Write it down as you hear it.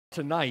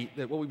tonight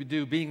that what we would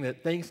do, being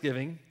that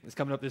Thanksgiving is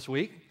coming up this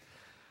week,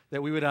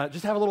 that we would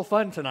just have a little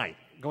fun tonight,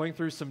 going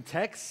through some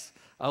texts,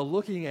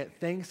 looking at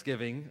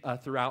Thanksgiving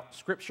throughout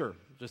Scripture,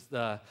 just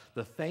the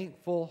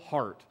thankful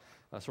heart,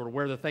 sort of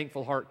where the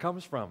thankful heart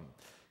comes from,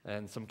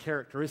 and some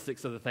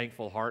characteristics of the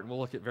thankful heart. And we'll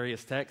look at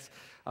various texts.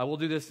 We'll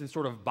do this in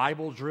sort of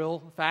Bible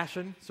drill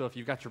fashion. So if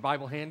you've got your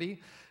Bible handy,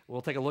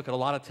 we'll take a look at a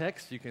lot of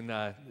texts. You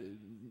can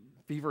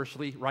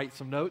feverishly write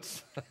some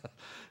notes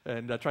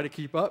and try to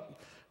keep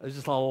up. There's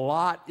just a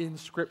lot in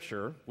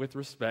Scripture with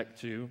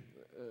respect to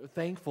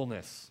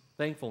thankfulness,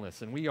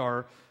 and we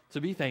are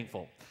to be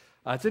thankful.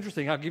 It's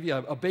interesting. I'll give you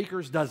a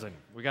baker's dozen.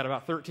 We got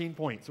about 13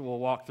 points that we'll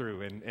walk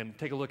through and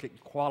take a look at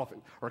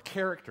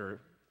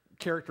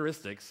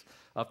characteristics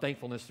of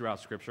thankfulness throughout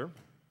Scripture.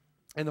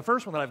 And the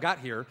first one that I've got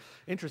here,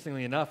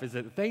 interestingly enough, is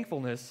that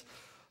thankfulness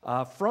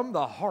from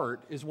the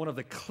heart is one of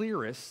the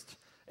clearest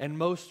and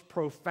most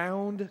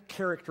profound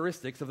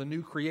characteristics of the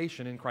new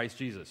creation in Christ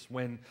Jesus.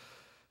 When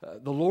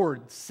the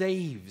Lord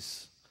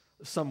saves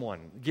someone,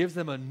 gives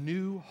them a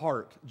new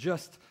heart,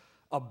 just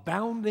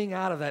abounding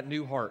out of that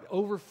new heart,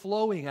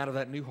 overflowing out of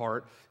that new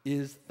heart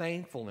is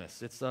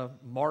thankfulness. It's a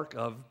mark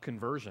of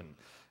conversion.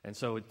 And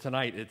so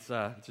tonight, it's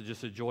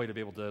just a joy to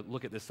be able to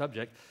look at this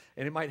subject.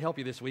 And it might help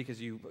you this week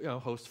as you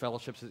host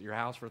fellowships at your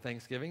house for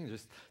Thanksgiving.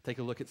 Just take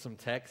a look at some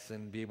texts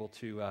and be able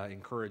to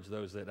encourage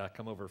those that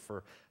come over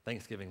for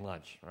Thanksgiving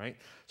lunch. All right?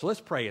 So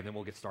let's pray, and then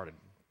we'll get started.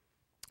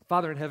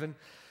 Father in heaven,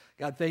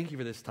 God, thank you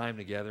for this time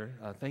together.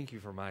 Thank you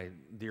for my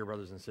dear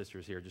brothers and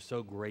sisters here. Just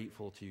so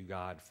grateful to you,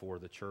 God, for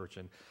the church.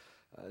 And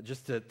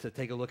just to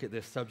take a look at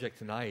this subject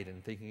tonight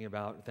and thinking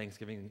about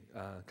Thanksgiving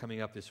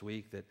coming up this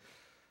week, that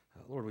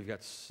Lord, we've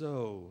got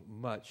so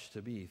much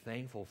to be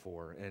thankful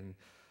for, and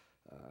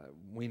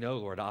we know,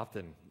 Lord,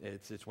 often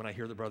it's when I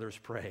hear the brothers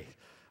pray,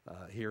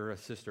 hear a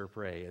sister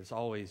pray, it's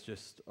always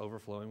just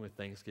overflowing with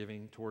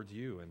thanksgiving towards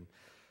you, and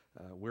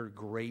we're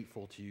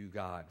grateful to you,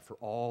 God, for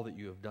all that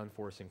you have done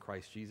for us in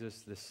Christ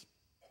Jesus. This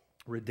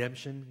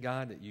redemption,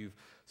 God, that you've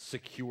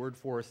secured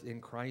for us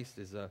in Christ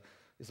is a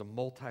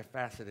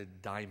multifaceted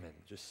diamond,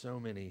 just so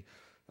many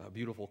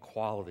beautiful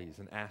qualities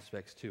and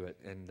aspects to it,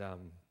 and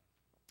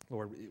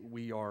Lord,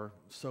 we are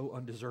so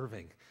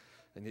undeserving,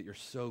 and yet you're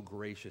so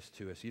gracious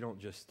to us. You don't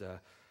just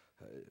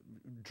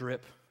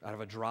drip out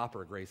of a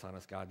dropper grace on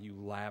us, God. You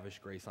lavish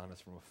grace on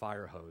us from a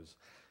fire hose,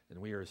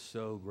 and we are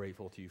so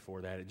grateful to you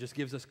for that. It just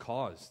gives us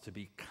cause to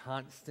be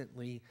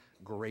constantly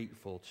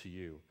grateful to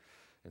you.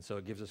 And so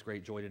it gives us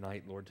great joy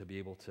tonight, Lord, to be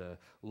able to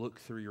look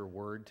through your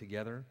word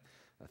together.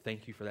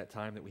 Thank you for that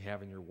time that we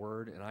have in your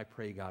word, and I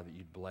pray, God, that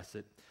you'd bless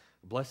it.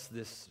 Bless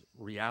this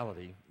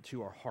reality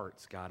to our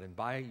hearts, God, and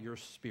by your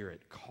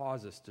Spirit,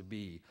 cause us to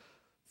be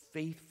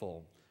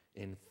faithful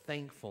in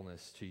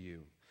thankfulness to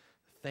you,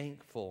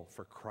 thankful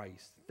for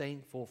Christ,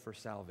 thankful for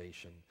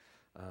salvation.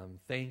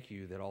 Thank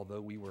you that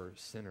although we were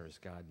sinners,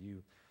 God,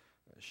 you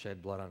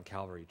shed blood on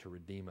Calvary to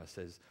redeem us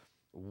as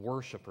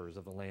worshipers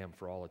of the Lamb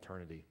for all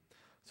eternity.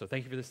 So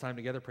thank you for this time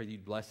together. Pray that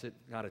you'd bless it.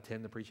 God,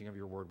 attend the preaching of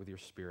your word with your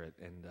Spirit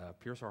and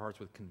pierce our hearts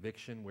with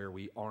conviction where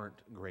we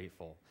aren't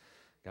grateful.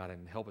 God,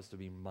 and help us to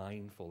be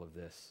mindful of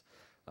this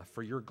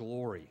for your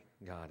glory,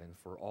 God, and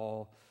for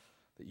all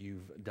that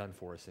you've done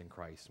for us in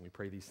Christ. And we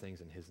pray these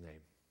things in his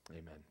name.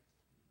 Amen.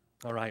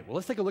 All right, well,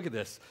 let's take a look at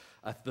this.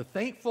 The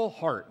thankful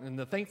heart, and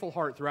the thankful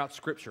heart throughout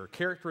Scripture,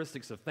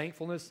 characteristics of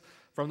thankfulness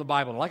from the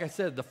Bible. And like I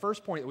said, the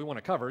first point that we want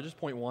to cover, just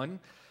point one,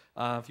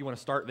 if you want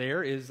to start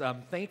there, is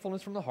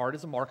thankfulness from the heart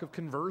is a mark of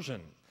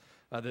conversion.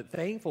 That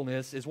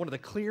thankfulness is one of the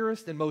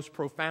clearest and most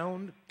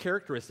profound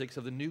characteristics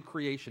of the new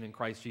creation in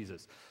Christ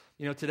Jesus.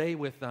 You know, today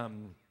with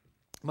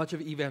much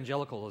of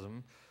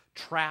evangelicalism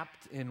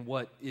trapped in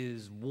what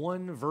is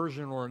one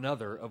version or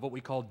another of what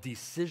we call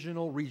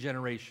decisional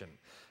regeneration.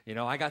 You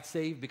know, I got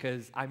saved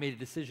because I made a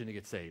decision to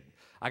get saved.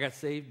 I got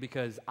saved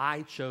because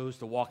I chose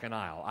to walk an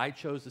aisle. I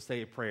chose to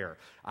say a prayer.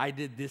 I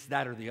did this,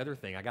 that, or the other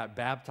thing. I got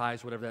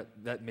baptized, whatever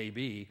that may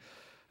be.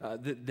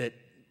 That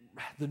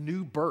the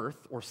new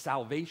birth or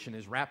salvation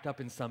is wrapped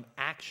up in some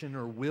action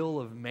or will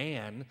of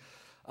man.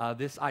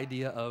 This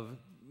idea of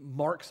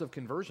marks of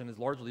conversion has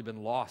largely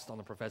been lost on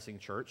the professing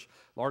church,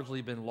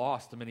 largely been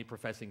lost to many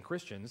professing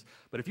Christians.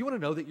 But if you want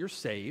to know that you're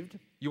saved,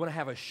 you want to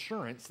have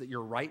assurance that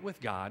you're right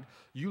with God,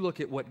 you look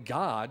at what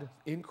God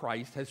in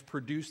Christ has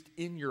produced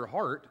in your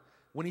heart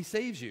when he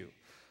saves you.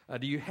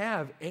 Do you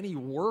have any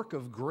work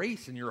of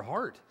grace in your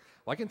heart?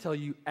 Well, I can tell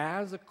you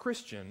as a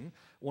Christian,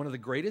 one of the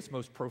greatest,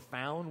 most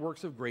profound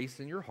works of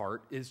grace in your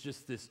heart is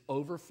just this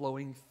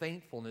overflowing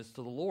thankfulness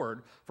to the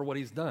Lord for what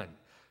he's done.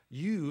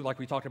 You, like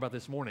we talked about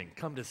this morning,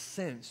 come to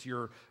sense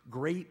your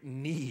great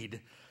need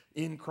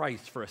in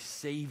Christ for a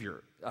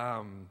Savior,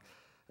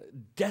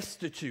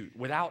 destitute,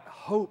 without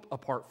hope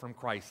apart from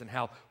Christ, and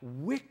how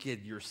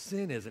wicked your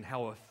sin is and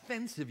how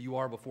offensive you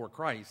are before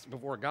Christ,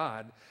 before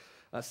God,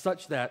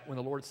 such that when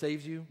the Lord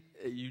saves you,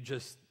 you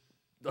just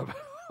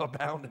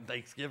abound in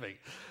thanksgiving,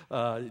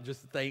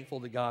 just thankful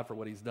to God for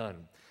what he's done.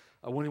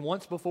 When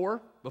once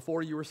before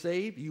you were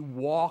saved, you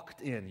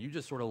walked in, you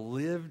just sort of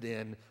lived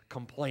in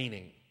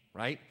complaining,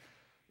 right?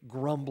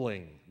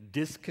 grumbling,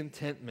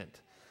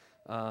 discontentment.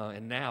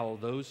 And now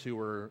those who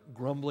were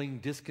grumbling,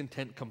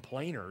 discontent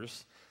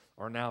complainers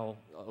are now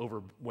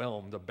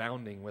overwhelmed,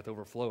 abounding with,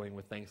 overflowing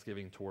with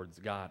thanksgiving towards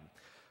God.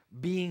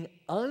 Being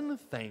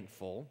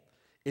unthankful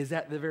is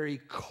at the very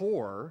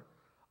core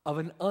of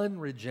an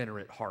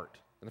unregenerate heart.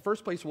 And the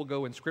first place we'll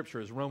go in Scripture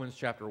is Romans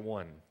chapter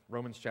 1.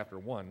 Romans chapter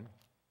 1.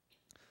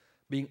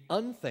 Being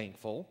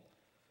unthankful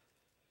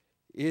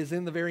is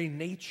in the very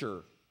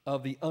nature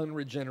of the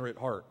unregenerate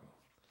heart.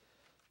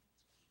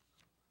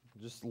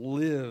 Just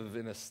live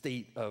in a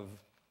state of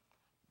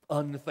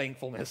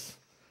unthankfulness,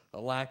 a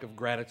lack of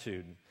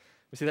gratitude.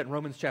 We see that in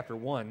Romans chapter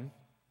 1,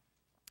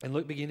 and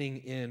look beginning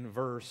in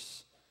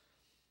verse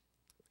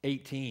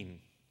 18.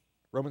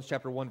 Romans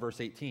chapter 1,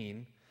 verse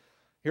 18.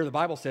 Here the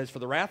Bible says, "For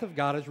the wrath of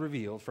God is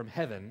revealed from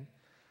heaven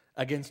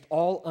against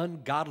all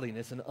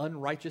ungodliness and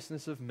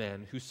unrighteousness of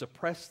men who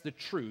suppress the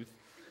truth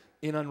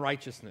in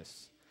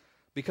unrighteousness.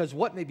 Because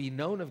what may be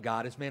known of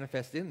God is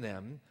manifest in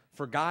them,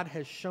 for God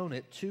has shown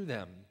it to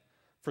them.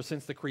 For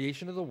since the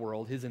creation of the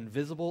world, his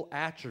invisible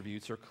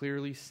attributes are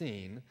clearly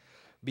seen,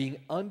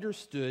 being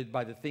understood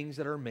by the things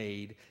that are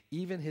made,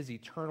 even his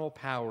eternal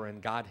power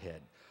and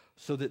Godhead,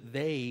 so that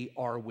they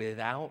are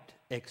without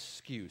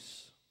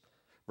excuse."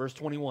 Verse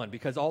 21,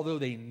 "Because although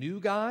they knew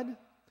God,"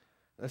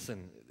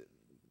 listen,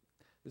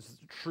 this is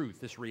truth,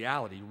 this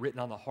reality written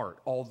on the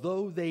heart.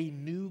 "Although they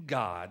knew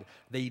God,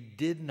 they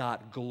did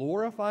not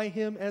glorify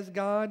him as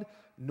God,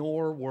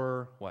 nor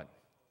were," what?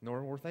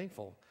 "Nor were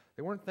thankful."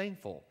 They weren't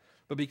thankful,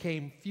 but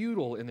became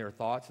futile in their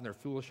thoughts, and their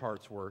foolish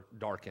hearts were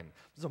darkened.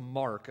 This is a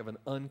mark of an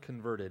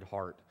unconverted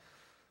heart.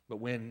 But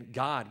when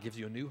God gives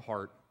you a new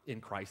heart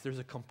in Christ, there's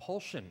a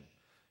compulsion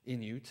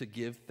in you to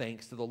give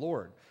thanks to the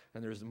Lord.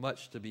 And there's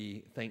much to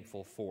be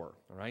thankful for,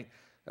 all right?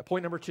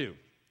 Point number 2.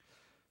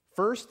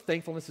 First,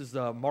 thankfulness is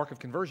the mark of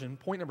conversion.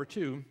 Point number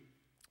 2,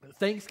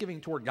 thanksgiving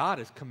toward God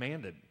is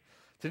commanded.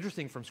 It's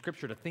interesting from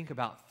Scripture to think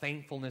about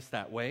thankfulness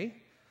that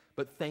way,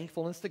 but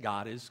thankfulness to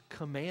God is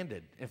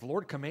commanded. If the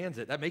Lord commands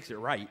it, that makes it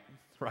right,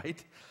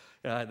 right?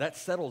 That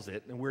settles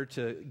it, and we're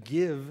to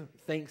give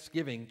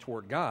thanksgiving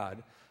toward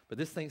God, but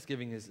this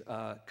thanksgiving is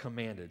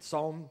commanded.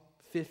 Psalm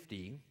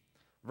 50,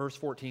 verse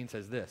 14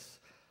 says this,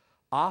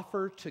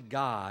 "Offer to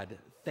God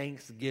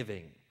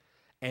thanksgiving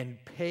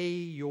and pay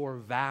your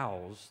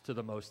vows to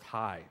the Most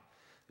High."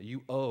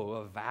 You owe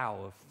a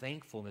vow of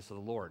thankfulness to the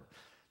Lord.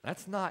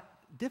 That's not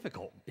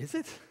difficult, is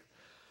it?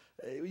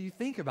 You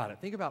think about it.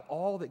 Think about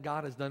all that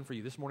God has done for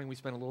you. This morning we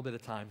spent a little bit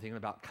of time thinking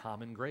about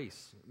common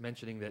grace,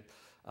 mentioning that,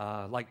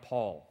 like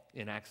Paul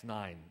in Acts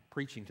 9,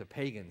 preaching to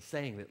pagans,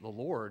 saying that the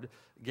Lord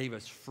gave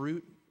us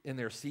fruit in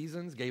their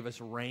seasons, gave us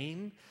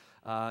rain,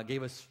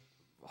 gave us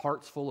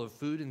hearts full of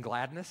food and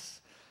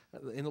gladness.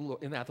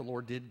 In that the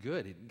Lord did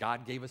good.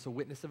 God gave us a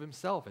witness of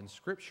himself in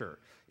Scripture.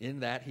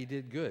 In that he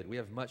did good. We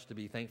have much to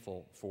be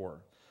thankful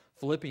for.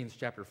 Philippians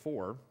chapter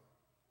 4,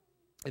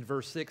 in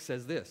verse 6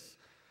 says this,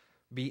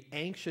 "Be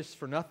anxious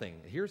for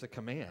nothing." Here's a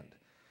command.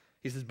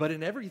 He says, "But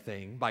in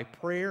everything, by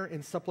prayer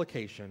and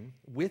supplication,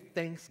 with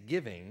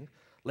thanksgiving,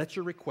 let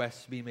your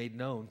requests be made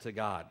known to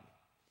God."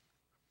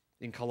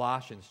 In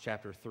Colossians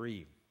chapter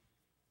 3,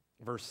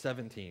 verse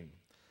 17,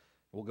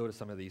 we'll go to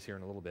some of these here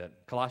in a little bit.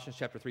 Colossians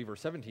chapter 3,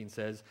 verse 17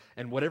 says,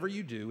 "And whatever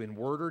you do in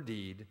word or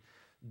deed,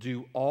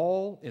 do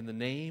all in the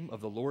name of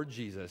the Lord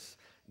Jesus,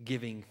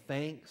 giving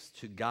thanks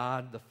to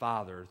God the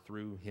Father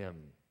through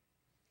him."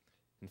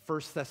 In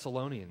 1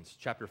 Thessalonians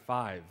chapter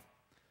 5,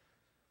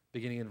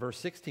 beginning in verse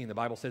 16, the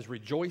Bible says,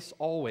 "Rejoice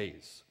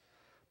always,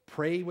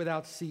 pray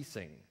without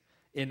ceasing,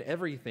 in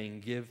everything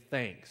give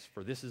thanks,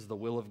 for this is the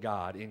will of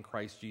God in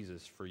Christ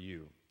Jesus for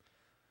you."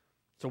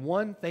 So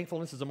 1,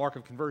 thankfulness is a mark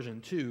of conversion.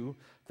 2,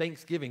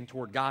 thanksgiving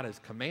toward God is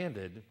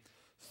commanded.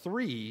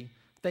 3,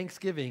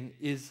 thanksgiving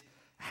is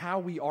how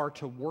we are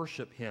to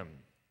worship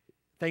him.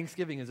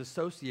 Thanksgiving is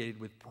associated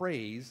with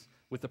praise,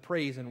 with the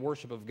praise and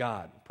worship of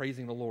God,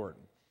 praising the Lord.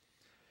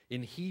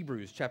 In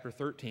Hebrews chapter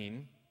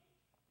 13,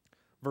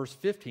 verse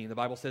 15, the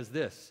Bible says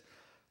this,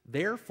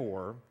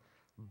 "Therefore,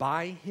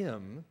 by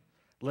him,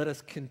 let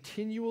us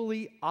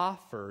continually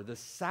offer the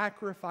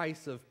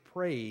sacrifice of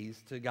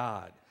praise to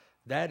God.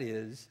 That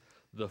is,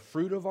 the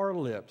fruit of our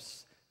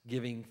lips,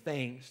 giving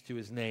thanks to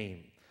his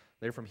name."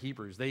 They're from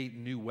Hebrews. They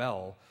knew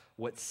well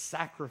what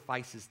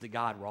sacrifices to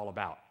God were all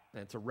about.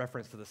 And it's a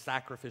reference to the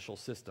sacrificial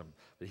system.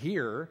 But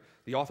here,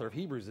 the author of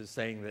Hebrews is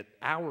saying that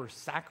our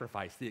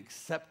sacrifice, the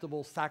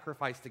acceptable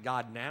sacrifice to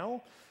God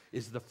now,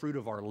 is the fruit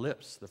of our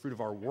lips, the fruit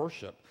of our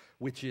worship,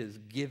 which is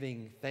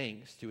giving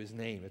thanks to his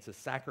name. It's a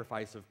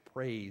sacrifice of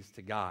praise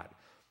to God.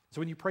 So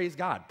when you praise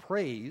God,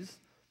 praise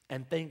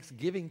and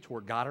thanksgiving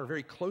toward God are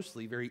very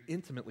closely, very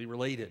intimately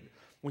related.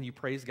 When you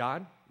praise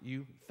God,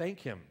 you thank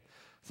him.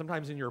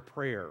 Sometimes in your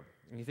prayer,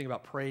 when you think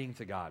about praying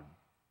to God,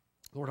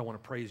 "Lord, I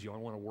want to praise you. I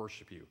want to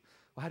worship you."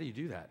 Well, how do you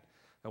do that?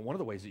 And one of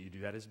the ways that you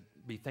do that is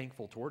be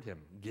thankful toward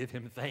him. Give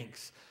him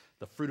thanks.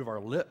 The fruit of our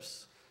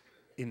lips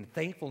in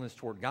thankfulness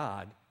toward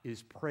God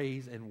is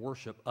praise and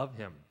worship of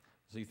him.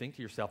 So you think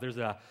to yourself, there's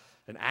an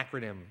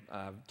acronym.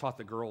 Taught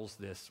the girls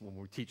this when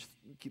we teach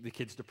the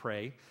kids to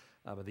pray.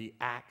 but the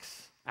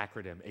ACTS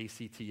acronym,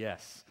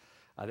 ACTS,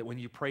 that when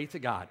you pray to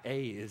God,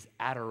 A is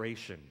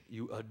adoration.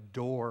 You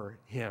adore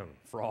him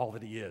for all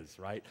that he is,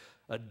 right?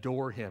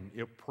 Adore him.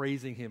 You're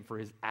praising him for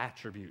his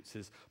attributes,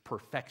 his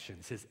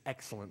perfections, his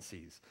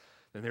excellencies.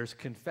 Then there's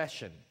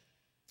confession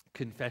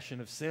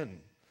of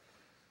sin.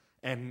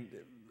 And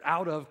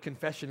out of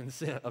confession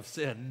of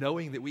sin,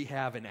 knowing that we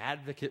have an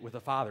advocate with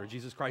the Father,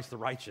 Jesus Christ the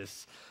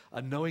righteous,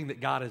 knowing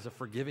that God is a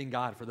forgiving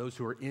God for those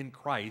who are in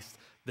Christ,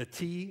 the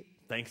T,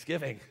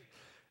 thanksgiving.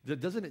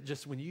 Doesn't it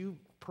just, when you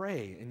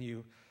pray and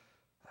you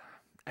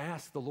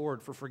ask the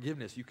Lord for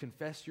forgiveness, you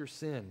confess your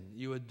sin,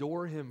 you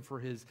adore him for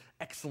his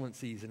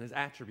excellencies and his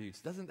attributes,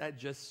 doesn't that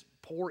just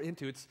pour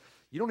into it?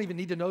 You don't even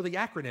need to know the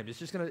acronym. It's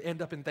just going to end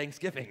up in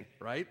thanksgiving,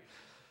 right?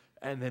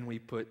 And then we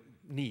put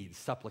needs,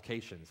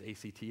 supplications,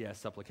 ACTS,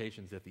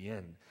 supplications at the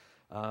end.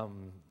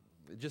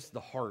 Just the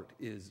heart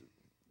is,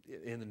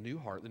 in the new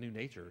heart, the new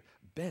nature,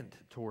 bent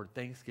toward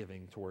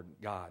thanksgiving toward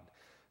God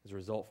as a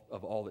result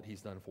of all that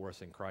he's done for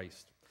us in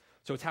Christ.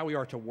 So it's how we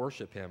are to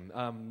worship him.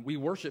 We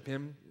worship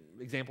him,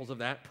 examples of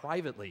that,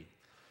 privately.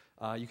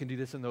 You can do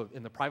this in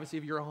the privacy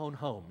of your own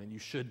home, and you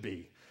should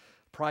be.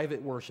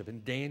 Private worship.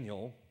 In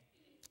Daniel,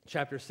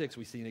 chapter 6,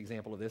 we see an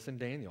example of this in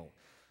Daniel.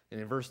 And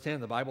in verse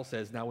 10, the Bible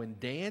says, "Now when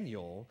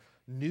Daniel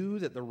knew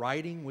that the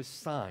writing was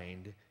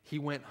signed, he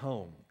went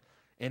home.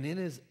 And in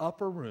his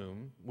upper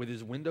room, with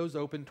his windows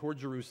open toward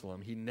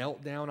Jerusalem, he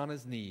knelt down on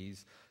his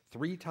knees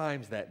 3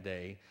 times that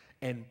day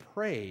and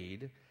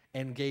prayed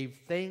and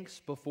gave thanks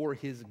before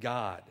his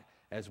God,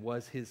 as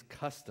was his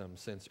custom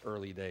since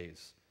early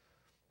days."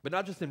 But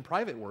not just in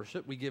private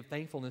worship, we give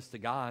thankfulness to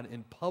God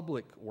in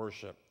public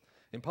worship.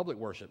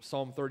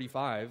 Psalm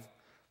 35,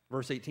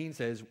 verse 18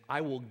 says,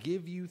 "I will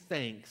give you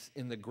thanks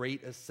in the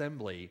great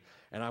assembly,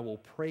 and I will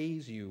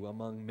praise you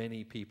among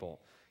many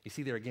people." You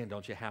see there again,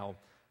 don't you, how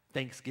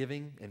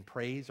thanksgiving and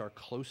praise are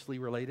closely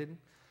related,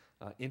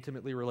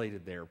 intimately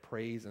related there,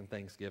 praise and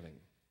thanksgiving.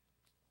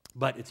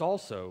 But it's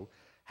also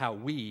how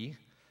we,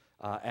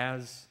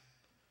 as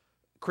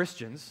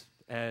Christians,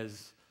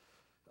 as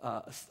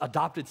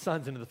adopted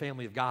sons into the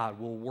family of God,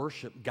 will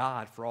worship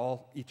God for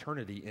all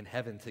eternity in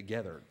heaven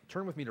together.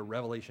 Turn with me to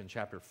Revelation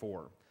chapter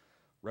 4.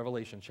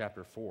 Revelation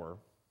chapter 4.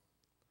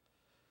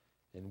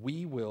 And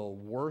we will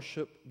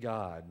worship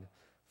God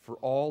for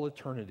all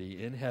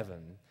eternity in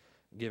heaven,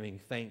 giving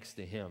thanks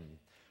to him.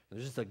 And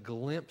there's just a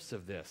glimpse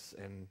of this.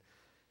 And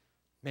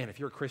man, if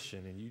you're a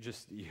Christian and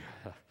you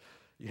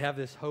have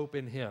this hope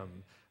in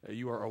him,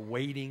 you are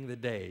awaiting the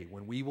day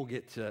when we will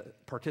get to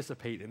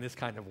participate in this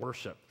kind of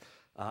worship,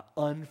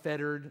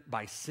 unfettered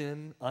by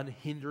sin,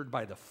 unhindered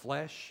by the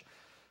flesh,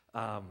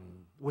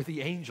 with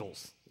the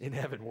angels in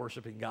heaven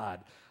worshiping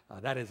God.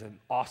 That is an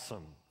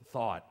awesome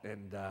thought.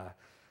 And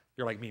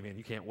you're like me, man,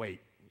 you can't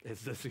wait.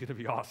 This is going to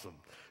be awesome.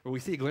 But we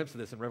see a glimpse of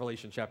this in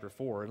Revelation chapter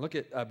 4. And look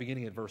at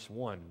beginning at verse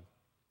 1.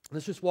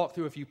 Let's just walk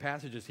through a few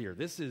passages here.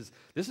 This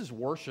is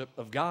worship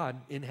of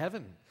God in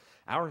heaven.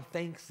 Our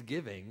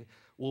thanksgiving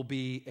will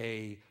be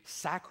a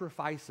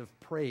sacrifice of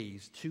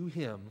praise to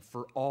him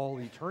for all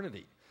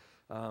eternity.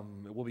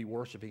 We'll be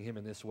worshiping him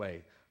in this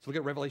way. So look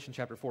at Revelation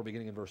chapter 4,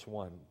 beginning in verse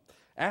 1.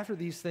 "After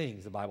these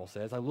things," the Bible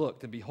says, "I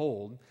looked, and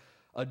behold,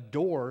 a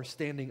door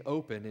standing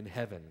open in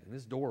heaven." And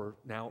this door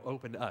now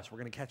opened to us. We're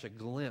going to catch a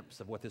glimpse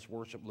of what this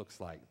worship looks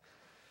like.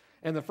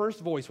 "And the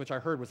first voice which I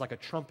heard was like a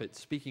trumpet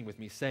speaking with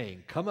me,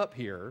 saying, 'Come up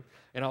here,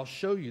 and I'll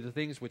show you the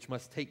things which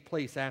must take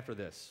place after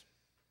this.'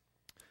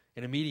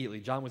 And immediately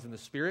John was in the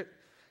Spirit,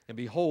 and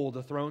behold,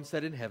 a throne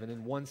set in heaven,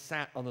 and one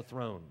sat on the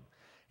throne.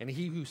 And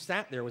he who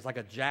sat there was like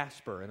a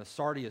jasper and a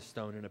sardius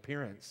stone in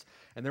appearance.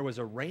 And there was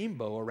a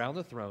rainbow around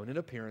the throne in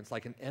appearance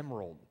like an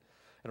emerald.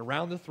 And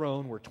around the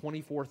throne were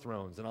 24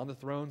 thrones. And on the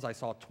thrones I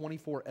saw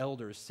 24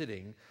 elders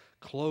sitting,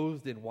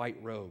 clothed in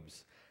white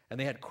robes. And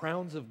they had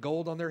crowns of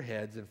gold on their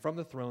heads, and from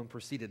the throne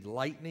proceeded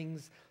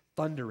lightnings,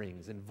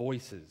 thunderings, and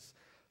voices.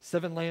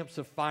 7 lamps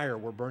of fire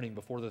were burning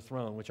before the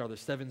throne, which are the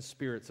 7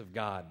 spirits of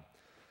God.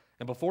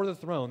 And before the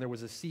throne there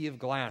was a sea of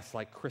glass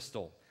like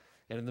crystal.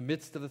 And in the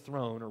midst of the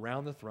throne,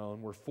 around the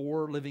throne, were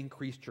 4 living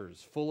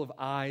creatures, full of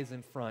eyes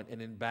in front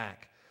and in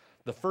back.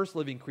 The first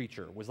living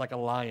creature was like a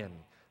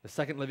lion, the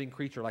second living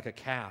creature like a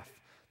calf.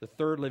 The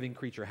third living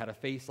creature had a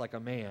face like a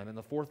man, and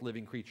the fourth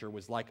living creature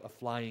was like a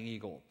flying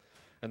eagle.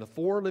 And the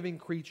 4 living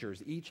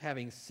creatures, each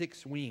having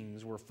 6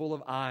 wings, were full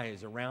of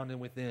eyes around and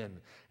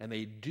within, and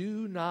they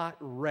do not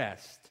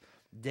rest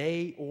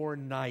day or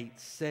night,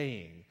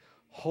 saying,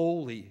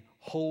 'Holy,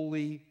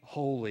 holy,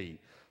 holy,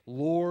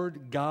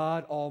 Lord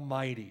God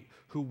Almighty,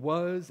 who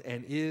was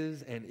and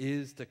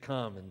is to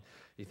come.'" And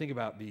you think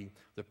about the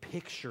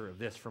picture of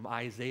this from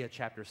Isaiah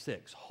chapter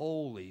 6.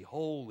 Holy,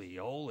 holy,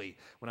 holy.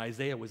 When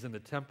Isaiah was in the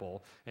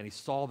temple and he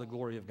saw the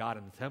glory of God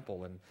in the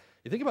temple. And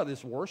you think about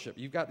this worship.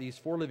 You've got these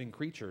 4 living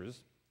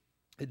creatures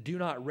that do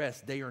not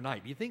rest day or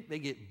night. Do you think they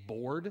get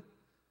bored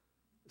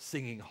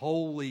singing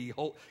holy,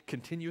 holy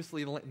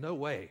continuously? No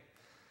way.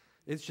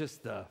 It's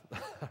just,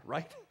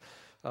 right?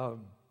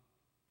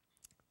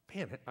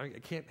 man, I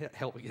can't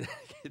help but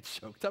get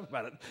choked up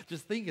about it,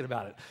 just thinking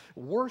about it.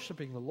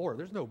 Worshiping the Lord,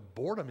 there's no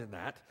boredom in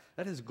that.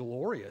 That is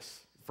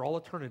glorious for all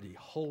eternity.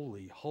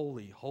 Holy,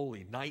 holy,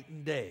 holy, night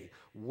and day,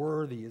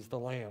 worthy is the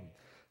Lamb.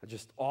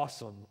 Just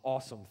awesome,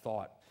 awesome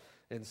thought.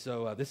 And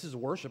so this is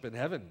worship in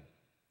heaven.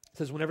 It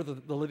says, whenever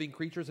the living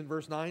creatures in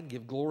verse 9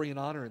 give glory and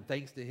honor and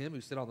thanks to him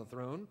who sit on the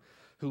throne,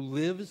 who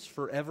lives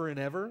forever and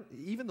ever.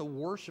 Even the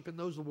worship in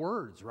those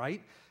words,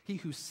 right? He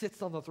who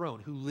sits on the throne,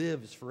 who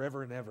lives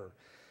forever and ever.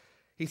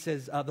 He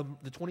says,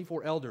 the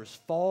 24 elders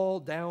fall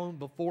down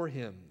before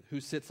him who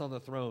sits on the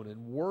throne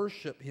and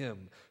worship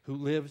him who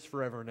lives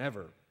forever and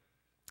ever.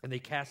 And they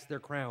cast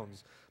their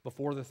crowns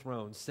before the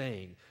throne,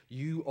 saying,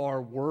 you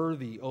are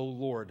worthy, O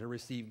Lord, to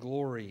receive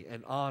glory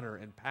and honor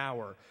and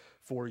power,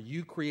 for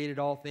you created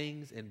all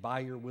things, and by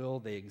your will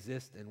they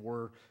exist and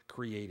were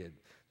created.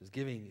 Just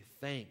giving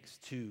thanks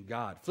to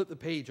God. Flip the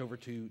page over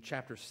to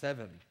chapter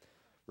 7,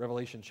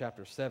 Revelation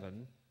chapter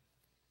 7.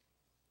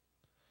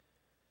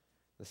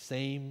 The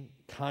same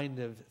kind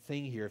of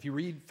thing here. If you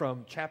read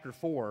from chapter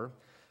 4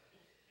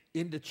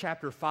 into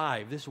chapter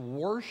 5, this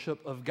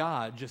worship of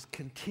God just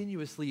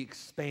continuously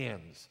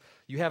expands.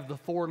 You have the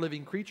 4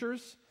 living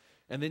creatures,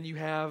 and then you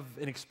have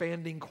an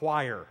expanding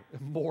choir,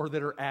 more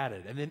that are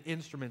added, and then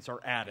instruments are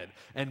added,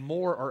 and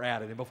more are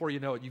added. And before you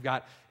know it, you've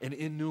got an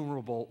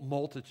innumerable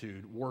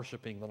multitude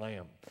worshiping the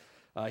Lamb.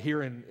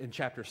 Here in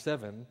chapter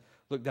 7,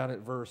 look down at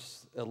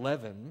verse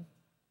 11.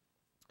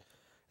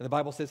 And the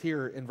Bible says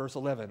here in verse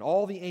 11,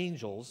 all the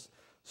angels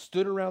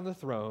stood around the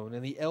throne,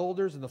 and the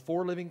elders and the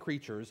 4 living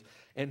creatures,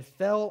 and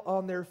fell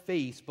on their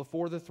face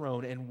before the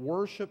throne and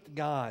worshiped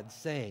God,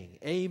 saying,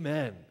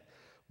 Amen.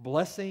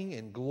 Blessing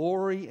and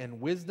glory and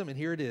wisdom, and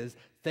here it is,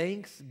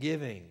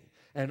 thanksgiving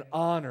and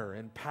honor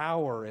and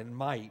power and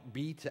might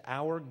be to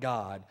our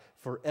God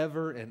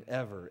forever and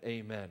ever.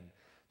 Amen.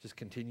 Just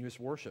continuous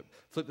worship.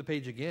 Flip the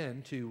page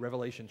again to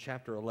Revelation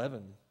chapter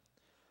 11.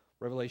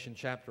 Revelation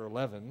chapter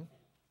 11.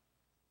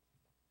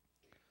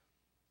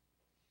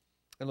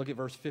 And look at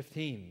verse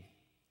 15.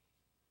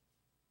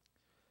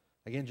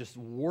 Again, just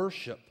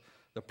worship,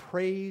 the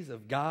praise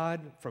of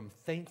God from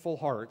thankful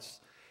hearts.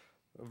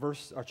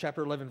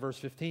 Chapter 11, verse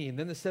 15.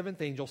 Then the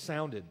 7th angel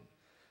sounded,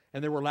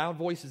 and there were loud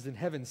voices in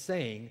heaven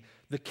saying,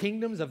 the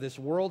kingdoms of this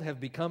world have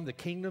become the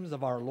kingdoms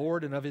of our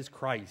Lord and of his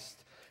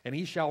Christ, and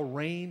he shall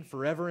reign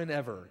forever and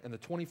ever. And the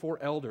 24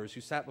 elders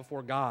who sat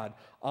before God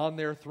on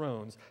their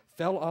thrones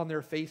fell on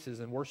their faces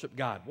and worshiped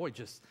God. Boy,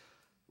 just,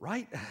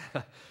 right?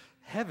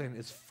 Heaven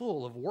is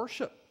full of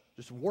worship.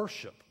 Just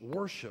worship,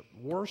 worship,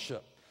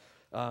 worship.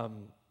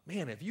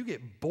 Man, if you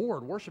get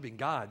bored worshiping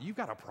God, you've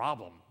got a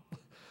problem.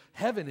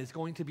 Heaven is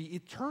going to be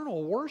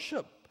eternal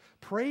worship,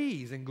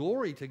 praise and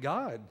glory to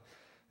God.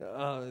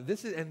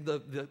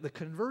 The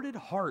converted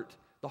heart,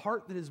 the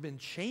heart that has been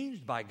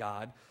changed by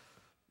God,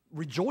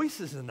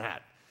 rejoices in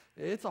that.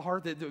 It's a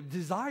heart that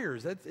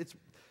desires.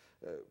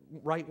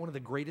 Right. One of the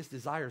greatest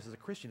desires as a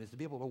Christian is to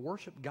be able to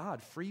worship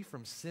God, free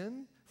from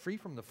sin, free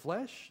from the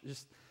flesh.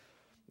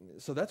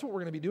 So that's what we're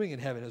going to be doing in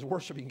heaven, is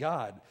worshiping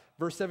God.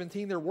 Verse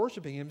 17, they're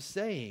worshiping him,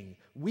 saying,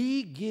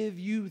 we give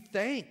you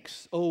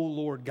thanks, O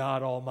Lord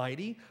God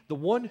Almighty, the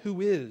one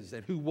who is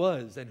and who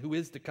was and who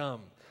is to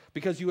come,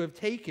 because you have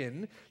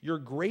taken your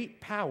great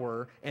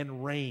power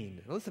and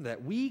reigned. Now listen to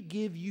that. We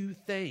give you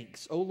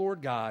thanks, O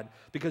Lord God,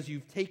 because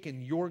you've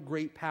taken your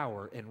great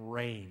power and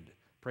reigned.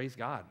 Praise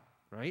God,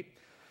 right?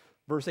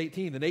 Verse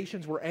 18, the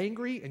nations were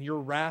angry and your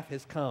wrath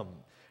has come,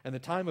 and the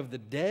time of the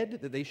dead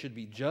that they should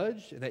be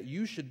judged, and that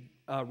you should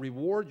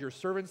reward your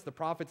servants, the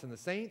prophets and the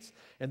saints,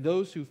 and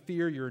those who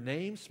fear your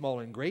name, small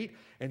and great,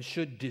 and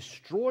should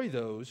destroy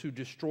those who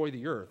destroy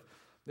the earth.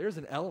 There's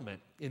an element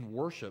in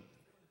worship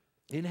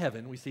in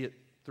heaven. We see it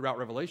throughout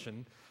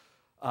Revelation,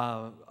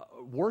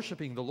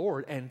 worshiping the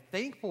Lord and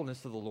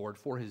thankfulness to the Lord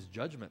for his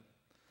judgment,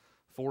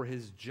 for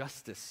his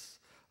justice,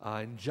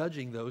 and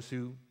judging those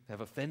who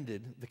have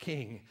offended the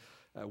king.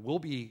 We'll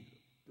be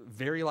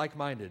very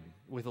like-minded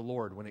with the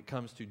Lord when it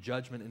comes to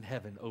judgment in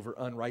heaven over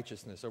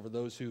unrighteousness, over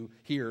those who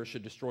here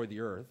should destroy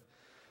the earth.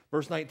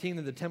 Verse 19,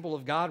 then the temple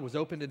of God was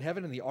opened in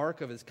heaven, and the ark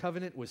of his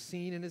covenant was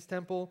seen in his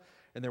temple,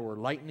 and there were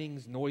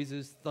lightnings,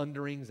 noises,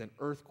 thunderings, and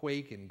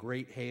earthquake, and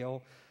great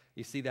hail.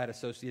 You see that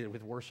associated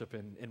with worship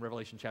in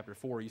Revelation chapter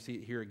 4. You see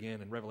it here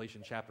again in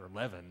Revelation chapter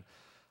 11,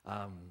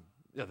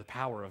 the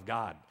power of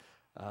God.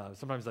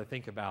 Sometimes I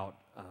think about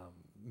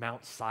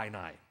Mount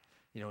Sinai,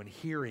 and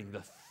hearing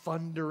the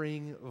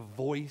thundering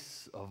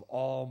voice of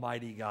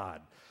Almighty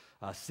God,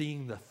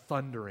 seeing the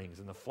thunderings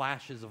and the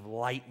flashes of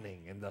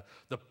lightning and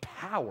the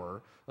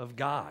power of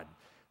God.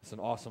 It's an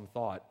awesome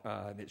thought,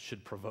 and it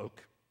should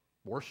provoke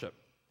worship,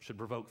 should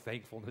provoke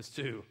thankfulness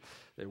too,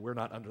 that we're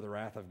not under the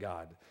wrath of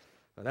God.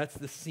 That's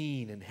the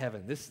scene in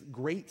heaven. This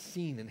great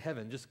scene in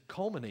heaven just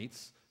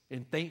culminates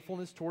in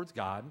thankfulness towards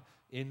God,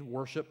 in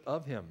worship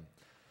of him.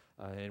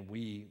 And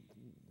we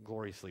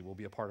gloriously will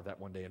be a part of that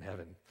one day in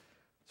heaven.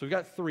 So we've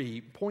got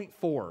 3. Point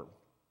 4,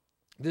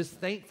 this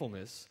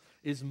thankfulness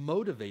is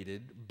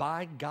motivated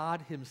by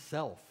God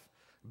himself.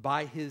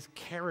 by his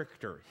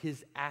character,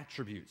 his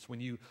attributes.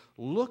 When you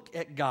look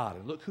at God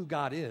and look who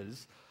God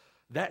is,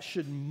 that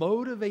should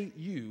motivate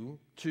you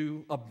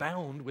to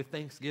abound with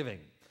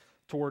thanksgiving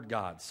toward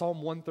God.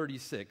 Psalm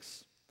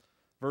 136,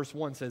 verse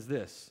 1 says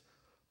this,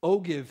 "Oh,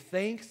 give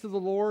thanks to the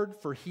Lord,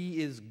 for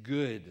he is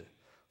good,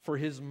 for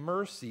his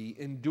mercy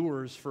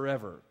endures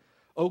forever.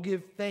 Oh,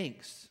 give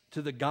thanks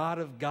to the God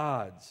of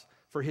gods,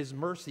 for his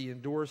mercy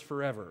endures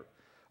forever.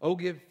 Oh,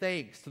 give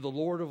thanks to the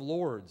Lord of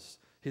lords,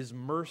 his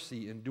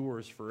mercy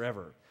endures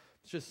forever."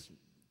 It's just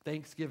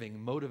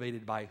thanksgiving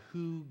motivated by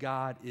who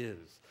God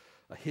is,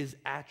 his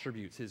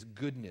attributes, his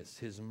goodness,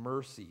 his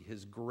mercy,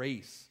 his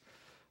grace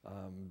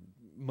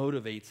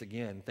motivates,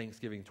 again,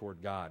 thanksgiving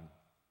toward God.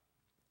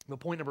 But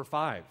point number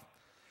five,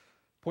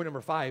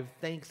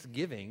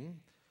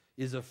 thanksgiving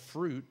is a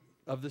fruit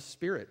of the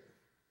Spirit.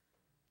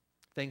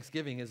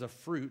 Thanksgiving is a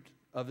fruit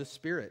of the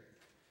Spirit.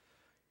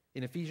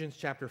 In Ephesians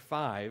chapter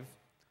 5,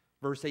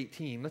 verse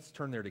 18, let's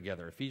turn there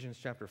together. Ephesians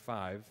chapter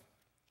 5.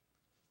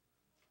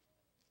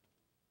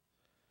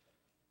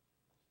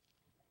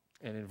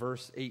 And in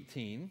verse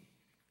 18,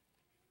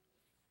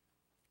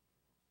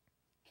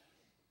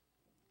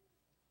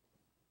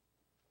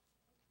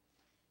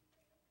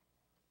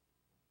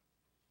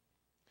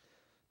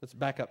 let's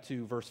back up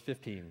to verse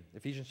 15.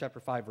 Ephesians chapter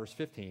 5, verse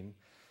 15.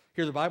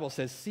 Here the Bible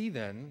says, "See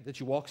then that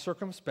you walk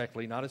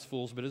circumspectly, not as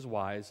fools, but as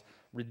wise,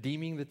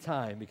 redeeming the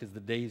time because the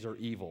days are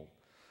evil.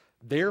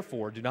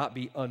 Therefore, do not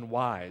be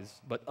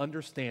unwise, but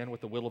understand what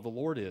the will of the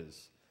Lord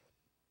is.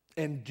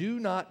 And do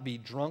not be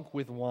drunk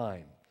with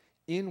wine,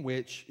 in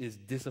which is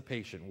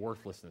dissipation,"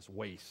 worthlessness,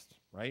 waste,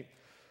 right?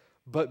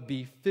 "But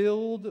be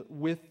filled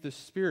with the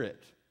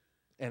Spirit."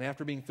 And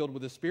after being filled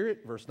with the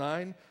Spirit, verse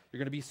 9, you're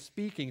going to be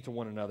speaking to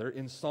one another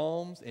in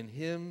psalms and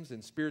hymns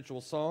and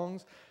spiritual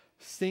songs,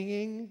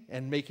 singing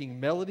and making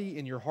melody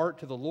in your heart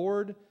to the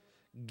Lord,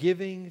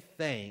 giving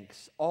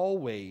thanks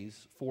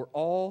always for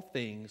all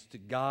things to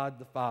God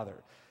the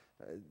Father.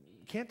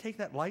 Can't take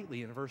that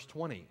lightly in verse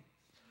 20.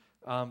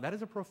 That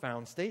is a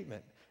profound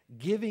statement.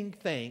 Giving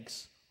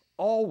thanks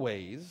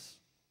always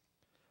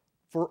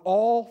for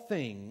all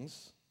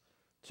things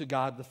to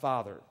God the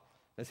Father.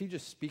 Is he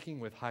just speaking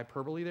with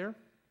hyperbole there?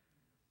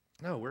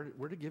 No,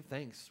 we're to give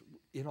thanks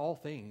in all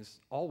things,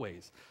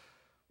 always.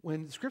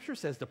 When Scripture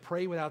says to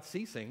pray without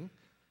ceasing,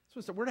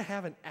 so we're to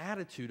have an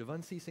attitude of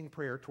unceasing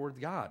prayer towards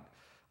God.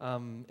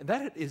 And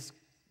that is,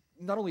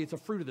 not only it's a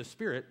fruit of the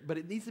Spirit, but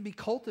it needs to be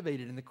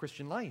cultivated in the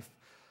Christian life.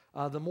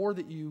 The more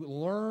that you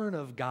learn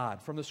of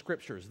God from the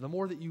Scriptures, the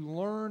more that you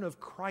learn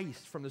of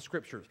Christ from the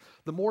Scriptures,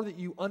 the more that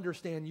you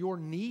understand your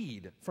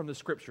need from the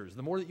Scriptures,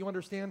 the more that you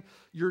understand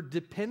your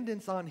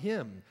dependence on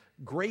Him,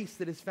 grace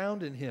that is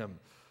found in Him,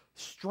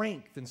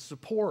 strength and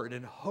support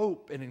and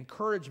hope and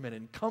encouragement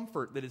and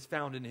comfort that is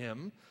found in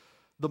Him,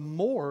 the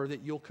more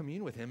that you'll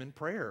commune with Him in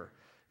prayer.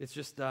 It's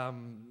just,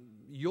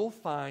 you'll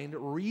find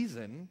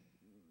reason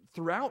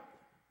throughout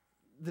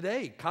the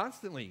day,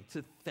 constantly,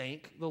 to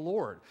thank the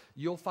Lord.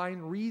 You'll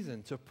find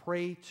reason to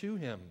pray to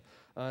Him.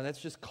 That's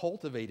just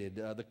cultivated.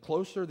 The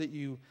closer that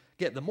you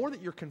get, the more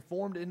that you're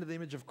conformed into the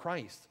image of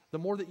Christ, the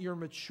more that you're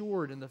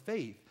matured in the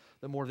faith,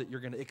 the more that you're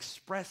going to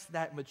express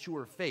that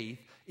mature faith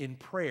in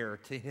prayer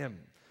to Him.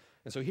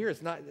 And so here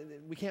it's not,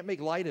 we can't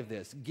make light of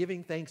this.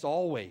 Giving thanks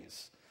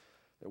always.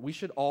 We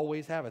should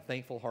always have a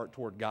thankful heart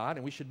toward God,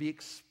 and we should be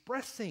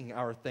expressing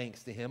our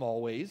thanks to Him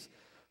always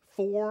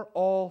for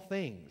all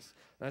things.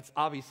 That's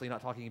obviously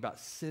not talking about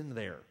sin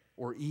there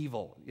or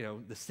evil,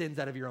 the sins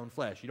out of your own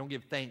flesh. You don't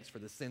give thanks for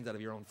the sins out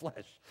of your own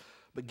flesh,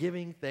 but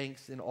giving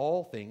thanks in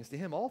all things to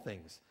Him, all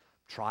things.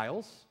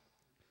 Trials,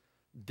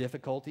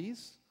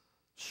 difficulties,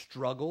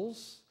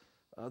 struggles,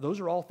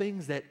 those are all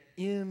things that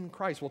in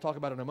Christ, we'll talk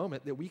about in a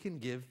moment, that we can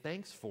give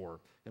thanks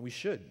for, and we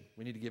should.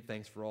 We need to give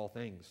thanks for all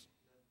things.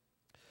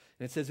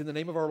 And it says, "In the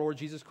name of our Lord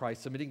Jesus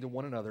Christ, submitting to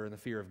one another in the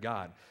fear of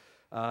God."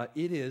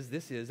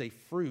 This is a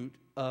fruit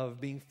of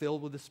being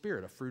filled with the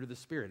Spirit. A fruit of the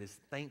Spirit is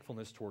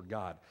thankfulness toward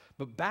God.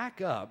 But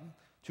back up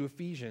to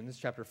Ephesians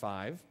chapter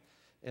 5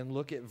 and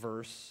look at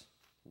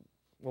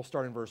we'll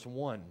start in verse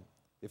 1.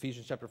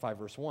 Ephesians chapter 5,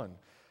 verse 1.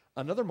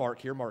 Another mark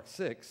here, Mark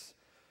 6,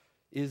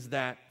 is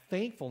that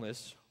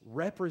thankfulness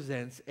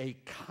represents a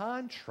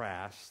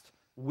contrast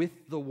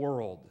with the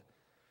world,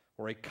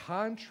 or a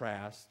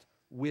contrast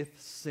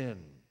with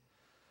sin.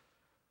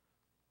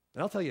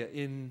 And I'll tell you,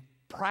 in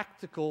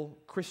practical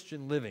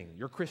Christian living,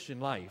 your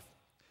Christian life,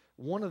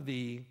 one of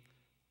the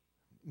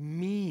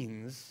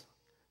means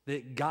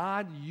that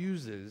God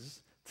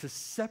uses to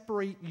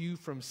separate you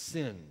from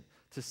sin,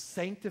 to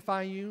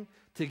sanctify you,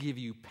 to give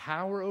you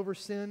power over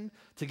sin,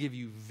 to give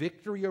you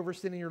victory over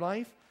sin in your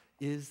life,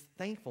 is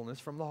thankfulness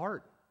from the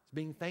heart. It's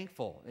being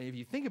thankful. And if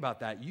you think about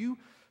that, you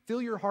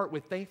fill your heart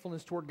with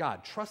thankfulness toward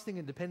God, trusting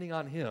and depending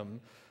on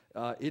Him.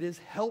 It is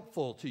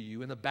helpful to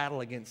you in the battle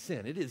against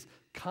sin. It is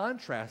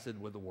contrasted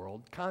with the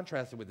world,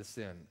 contrasted with the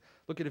sin.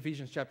 Look at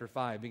Ephesians chapter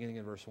 5, beginning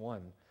in verse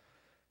 1.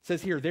 It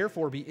says here,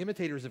 "Therefore be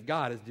imitators of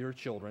God as dear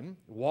children,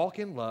 walk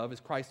in love as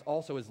Christ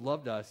also has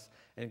loved us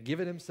and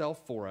given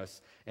Himself for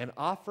us, an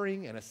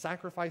offering and a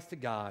sacrifice to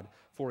God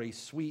for a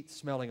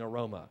sweet-smelling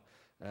aroma.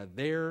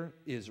 There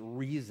is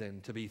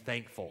reason to be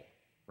thankful,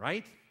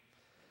 right?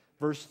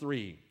 Verse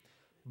 3,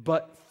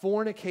 but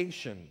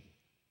fornication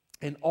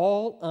and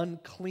all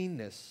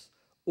uncleanness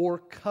or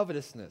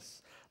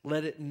covetousness,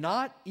 let it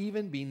not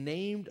even be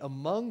named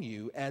among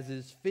you as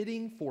is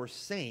fitting for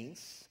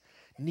saints,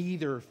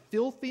 neither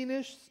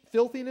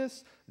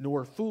filthiness,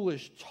 nor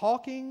foolish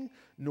talking,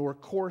 nor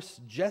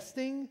coarse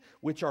jesting,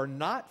 which are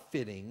not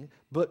fitting,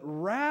 but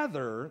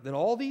rather than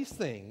all these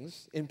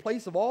things, in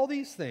place of all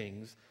these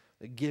things,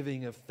 the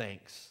giving of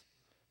thanks.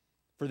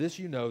 For this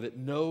you know that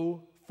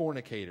no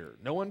fornicator,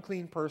 no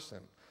unclean person,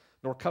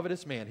 nor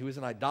covetous man who is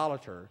an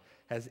idolater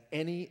has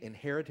any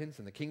inheritance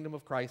in the kingdom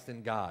of Christ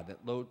and God.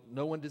 That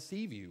no one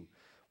deceive you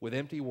with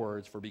empty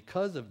words, for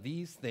because of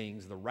these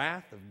things the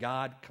wrath of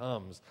God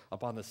comes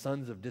upon the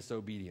sons of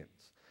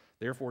disobedience.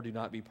 Therefore do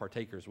not be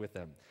partakers with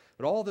them.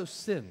 But all those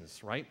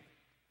sins, right?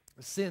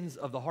 Sins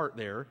of the heart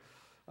there,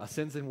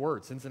 sins in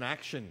word, sins in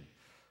action,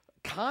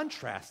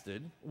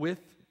 contrasted with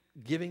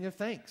giving of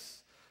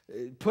thanks.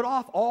 Put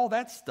off all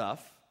that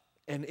stuff,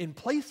 and in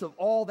place of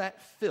all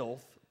that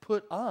filth,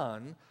 put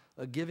on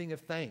a giving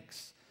of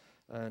thanks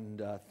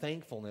and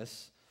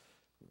thankfulness.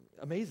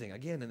 Amazing,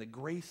 again, in the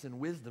grace and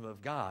wisdom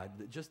of God,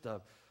 that just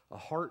a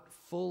heart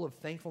full of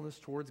thankfulness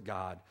towards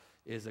God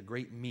is a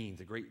great means,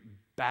 a great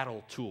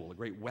battle tool, a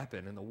great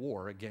weapon in the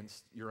war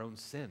against your own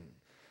sin.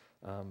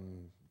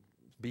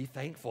 Be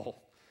thankful.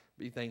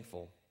 Be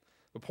thankful.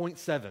 But point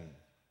seven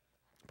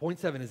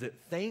is that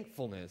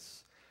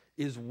thankfulness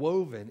is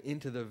woven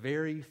into the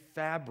very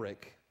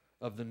fabric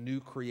of the new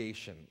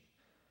creation.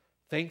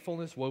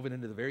 Thankfulness woven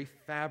into the very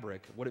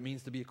fabric of what it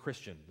means to be a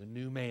Christian, the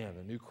new man,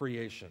 the new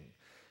creation.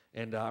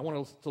 And I want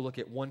us to look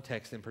at one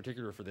text in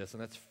particular for this,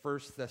 and that's 1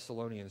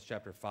 Thessalonians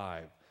chapter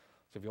 5.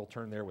 So if you'll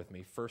turn there with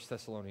me, 1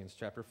 Thessalonians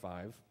chapter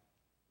 5,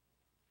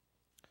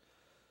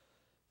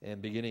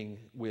 and beginning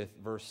with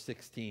verse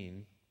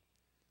 16.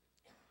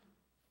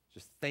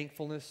 Just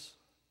thankfulness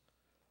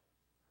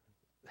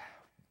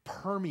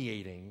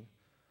permeating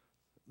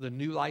the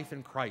new life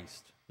in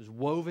Christ is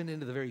woven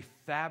into the very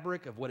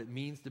fabric of what it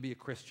means to be a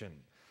Christian.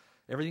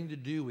 Everything to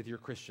do with your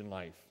Christian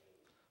life.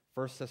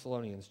 1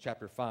 Thessalonians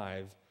chapter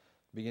 5,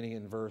 beginning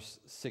in verse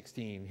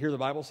 16. Here the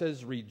Bible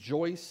says,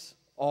 rejoice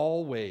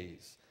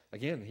always.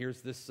 Again,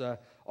 here's this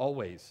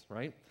always,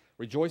 right?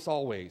 Rejoice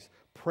always.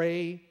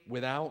 Pray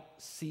without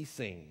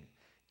ceasing.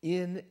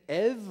 In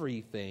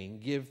everything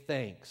give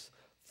thanks,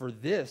 for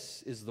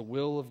this is the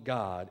will of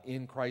God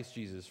in Christ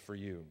Jesus for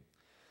you.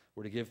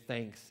 We're to give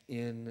thanks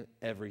in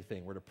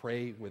everything. We're to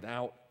pray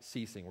without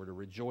ceasing. We're to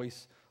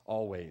rejoice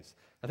always.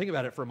 Now think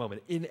about it for a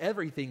moment. In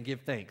everything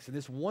give thanks. In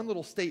this one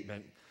little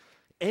statement,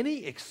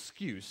 any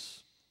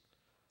excuse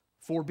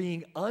for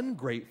being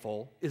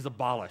ungrateful is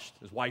abolished,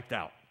 is wiped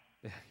out.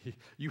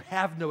 You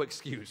have no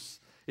excuse.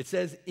 It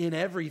says in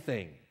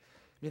everything.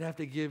 You mean I have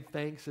to give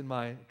thanks in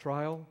my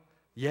trial?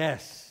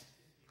 Yes.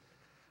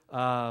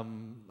 I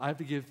have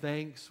to give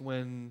thanks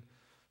when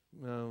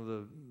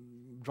the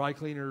dry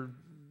cleaner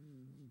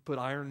put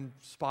iron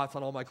spots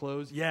on all my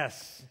clothes?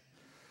 Yes.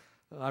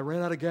 I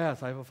ran out of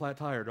gas. I have a flat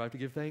tire. Do I have to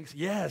give thanks?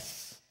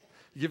 Yes.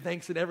 You give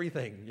thanks in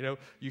everything.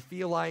 You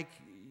feel like,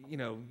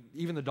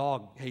 even the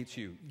dog hates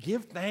you.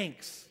 Give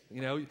thanks.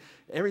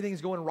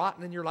 Everything's going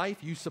rotten in your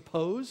life. You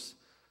suppose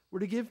we're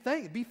to give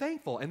thanks, be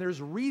thankful. And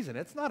there's reason.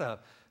 That's not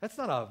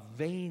a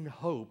vain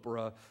hope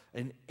or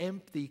an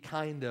empty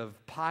kind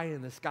of pie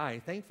in the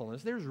sky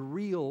thankfulness. There's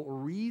real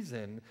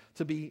reason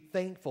to be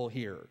thankful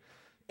here.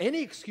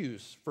 Any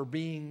excuse for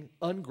being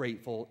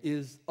ungrateful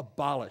is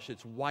abolished.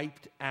 It's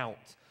wiped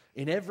out.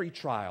 In every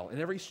trial, in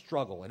every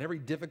struggle, in every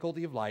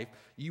difficulty of life,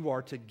 you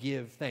are to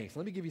give thanks.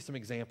 Let me give you some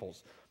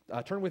examples.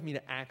 Turn with me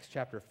to Acts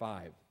chapter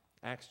 5.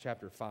 Acts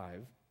chapter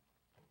 5.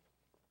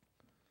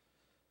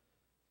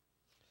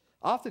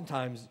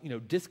 Oftentimes,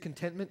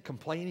 discontentment,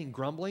 complaining,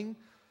 grumbling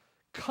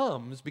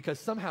comes because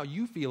somehow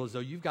you feel as though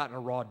you've gotten a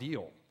raw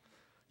deal.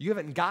 You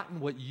haven't gotten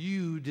what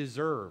you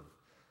deserve.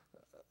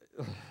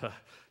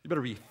 You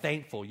better be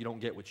thankful you don't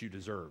get what you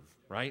deserve,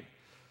 right?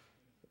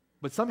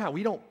 But somehow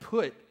we don't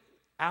put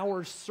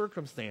our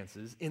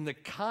circumstances in the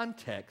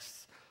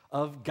context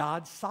of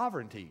God's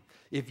sovereignty.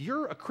 If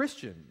you're a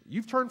Christian,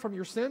 you've turned from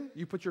your sin,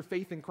 you put your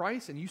faith in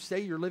Christ, and you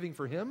say you're living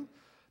for Him,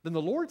 then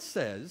the Lord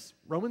says,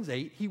 Romans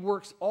 8, He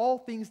works all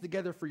things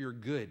together for your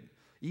good,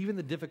 even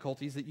the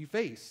difficulties that you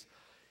face.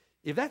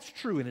 If that's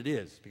true, and it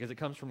is, because it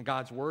comes from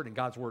God's Word, and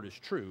God's Word is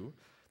true,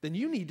 then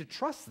you need to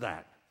trust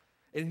that.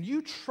 And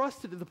you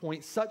trust it to the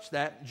point such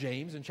that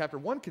James in chapter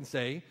 1 can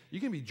say,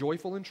 you can be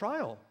joyful in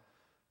trial.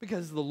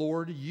 Because the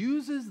Lord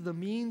uses the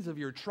means of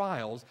your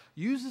trials,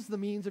 uses the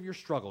means of your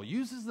struggle,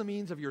 uses the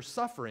means of your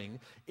suffering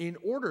in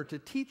order to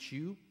teach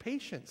you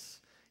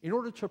patience, in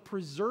order to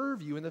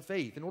preserve you in the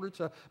faith, in order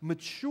to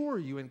mature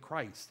you in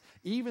Christ.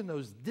 Even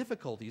those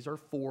difficulties are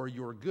for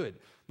your good.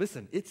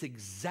 Listen, it's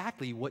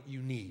exactly what you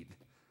need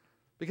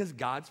because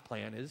God's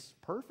plan is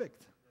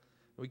perfect.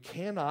 We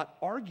cannot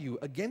argue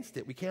against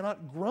it. We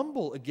cannot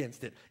grumble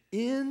against it.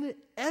 In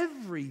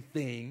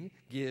everything,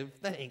 give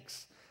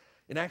thanks.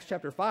 In Acts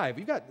chapter 5,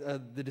 you've got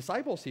the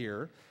disciples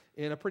here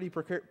in a pretty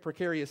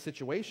precarious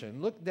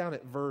situation. Look down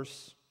at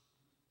verse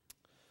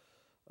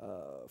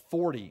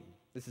 40.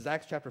 This is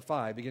Acts chapter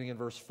 5, beginning in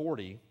verse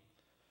 40.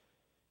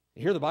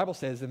 Here the Bible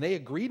says, "And they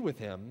agreed with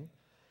him,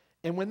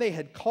 and when they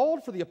had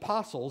called for the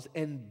apostles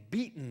and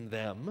beaten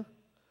them,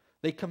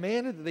 they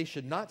commanded that they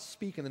should not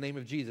speak in the name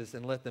of Jesus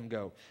and let them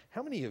go."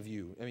 How many of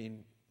you,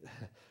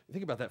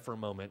 think about that for a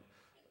moment.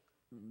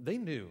 They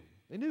knew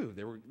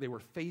they were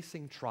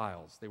facing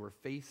trials. They were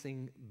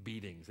facing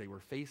beatings. They were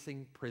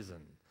facing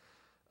prison.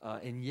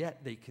 And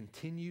yet they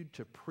continued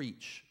to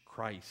preach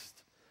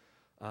Christ.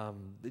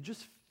 They're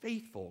just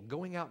faithful,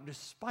 going out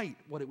despite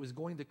what it was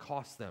going to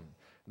cost them.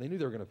 They knew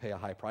they were going to pay a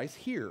high price.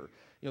 Here,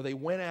 they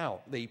went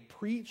out. They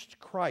preached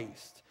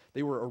Christ.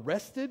 They were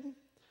arrested,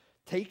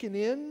 taken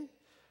in.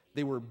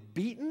 They were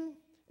beaten.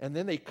 And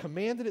then they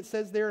commanded, it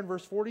says there in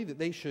verse 40, that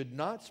they should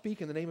not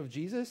speak in the name of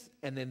Jesus.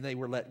 And then they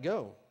were let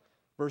go.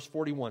 Verse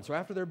 41. So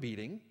after their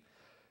beating,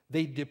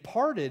 they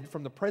departed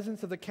from the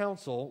presence of the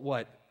council,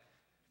 what?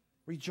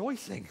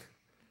 Rejoicing.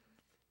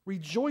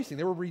 Rejoicing.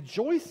 They were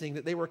rejoicing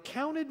that they were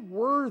counted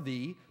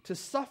worthy to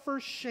suffer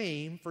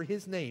shame for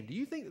his name. Do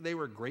you think that they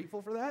were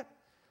grateful for that?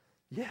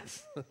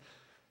 Yes.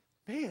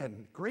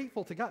 Man,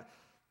 grateful to God.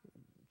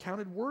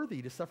 Counted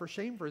worthy to suffer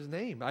shame for his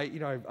name.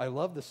 I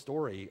love the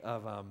story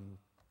of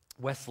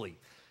Wesley.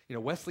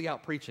 Wesley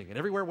out preaching. And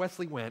everywhere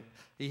Wesley went,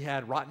 he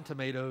had rotten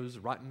tomatoes,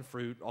 rotten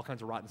fruit, all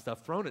kinds of rotten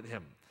stuff thrown at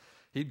him.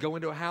 He'd go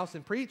into a house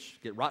and preach,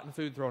 get rotten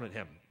food thrown at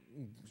him.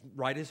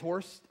 Ride his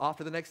horse off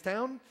to the next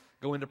town,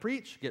 go in to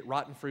preach, get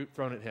rotten fruit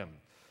thrown at him.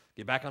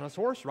 Get back on his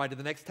horse, ride to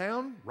the next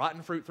town,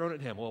 rotten fruit thrown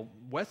at him. Well,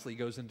 Wesley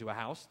goes into a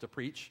house to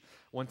preach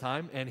one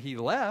time, and he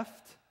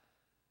left,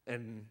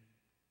 and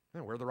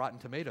where are the rotten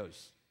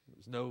tomatoes?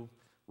 There's no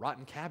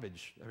rotten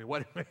cabbage.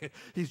 What?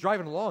 He's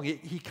driving along.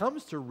 He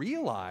comes to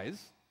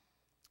realize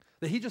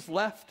that he just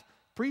left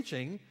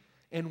preaching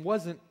and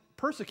wasn't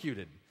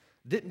persecuted,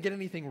 didn't get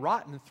anything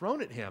rotten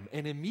thrown at him,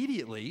 and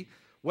immediately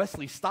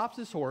Wesley stops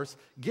his horse,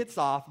 gets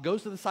off,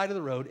 goes to the side of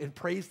the road, and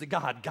prays to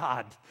God.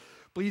 God,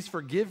 please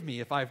forgive me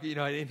if I've,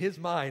 in his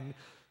mind,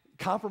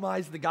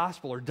 compromised the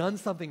gospel or done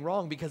something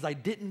wrong because I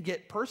didn't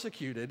get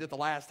persecuted at the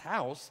last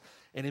house.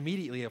 And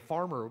immediately a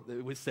farmer,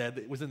 it was said,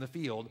 that was in the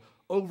field,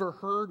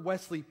 overheard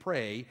Wesley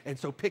pray, and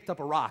so picked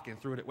up a rock and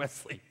threw it at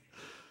Wesley.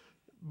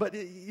 But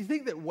you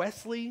think that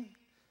Wesley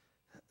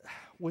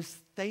was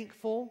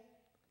thankful,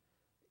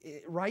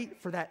 right,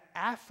 for that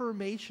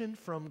affirmation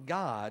from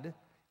God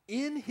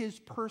in his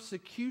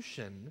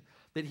persecution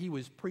that he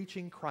was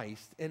preaching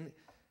Christ. And,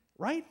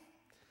 right,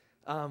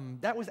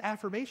 that was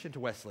affirmation to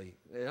Wesley.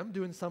 I'm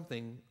doing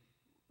something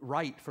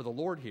right for the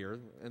Lord here,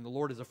 and the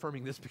Lord is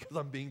affirming this because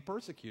I'm being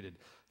persecuted.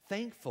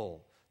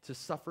 Thankful to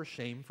suffer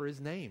shame for his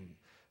name,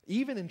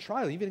 even in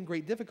trial, even in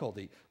great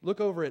difficulty.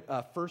 Look over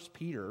at 1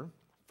 Peter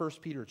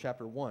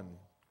chapter 1.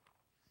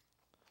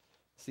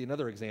 See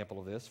another example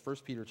of this, 1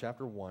 Peter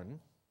chapter 1.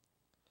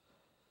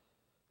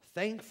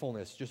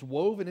 Thankfulness, just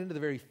woven into the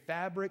very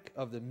fabric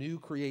of the new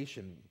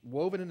creation,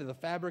 woven into the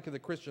fabric of the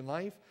Christian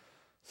life,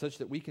 such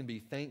that we can be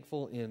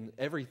thankful in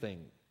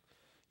everything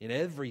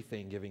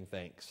giving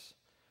thanks.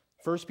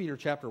 1 Peter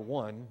chapter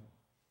 1,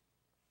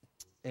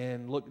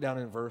 and look down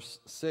in verse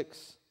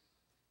 6.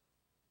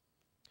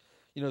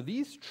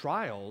 These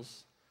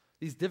trials,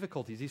 these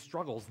difficulties, these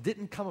struggles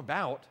didn't come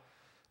about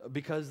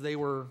because they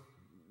were,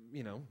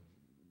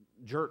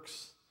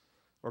 jerks,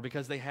 or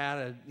because they had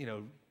a,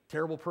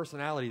 terrible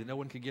personality that no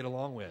one could get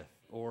along with,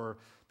 or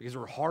because they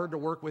were hard to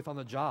work with on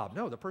the job.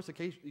 No, the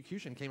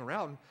persecution came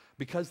around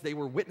because they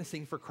were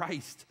witnessing for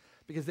Christ,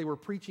 because they were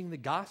preaching the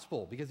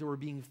gospel, because they were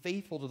being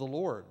faithful to the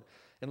Lord.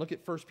 And look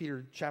at 1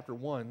 Peter chapter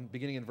 1,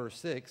 beginning in verse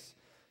 6.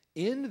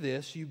 In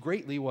this you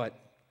greatly what?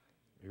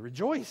 You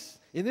rejoice.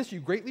 In this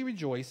you greatly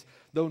rejoice,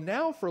 though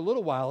now for a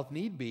little while, if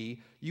need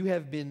be, you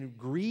have been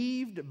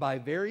grieved by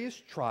various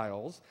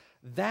trials,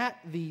 that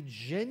the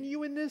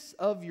genuineness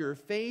of your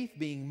faith,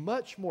 being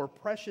much more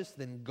precious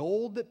than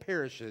gold that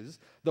perishes,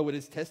 though it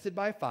is tested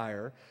by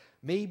fire,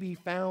 may be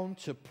found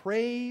to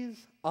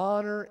praise,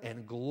 honor,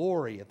 and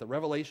glory at the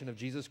revelation of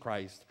Jesus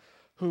Christ,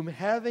 whom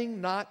having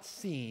not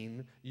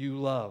seen you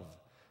love.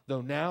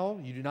 Though now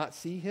you do not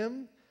see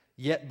him,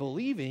 yet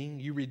believing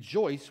you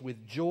rejoice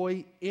with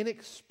joy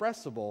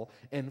inexpressible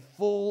and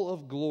full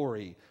of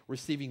glory,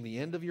 receiving the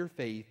end of your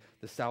faith,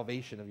 the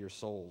salvation of your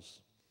souls.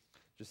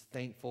 Just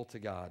thankful to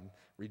God,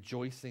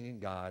 rejoicing in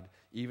God,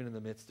 even in the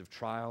midst of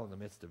trial, in the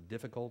midst of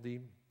difficulty.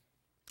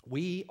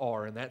 We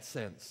are, in that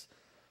sense,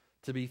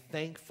 to be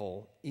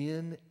thankful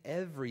in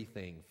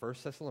everything. 1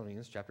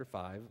 Thessalonians chapter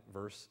 5,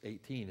 verse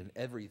 18, in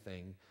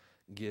everything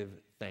give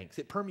thanks.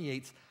 It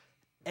permeates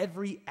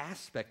every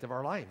aspect of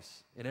our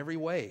lives, in every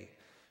way,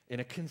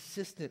 in a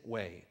consistent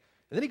way.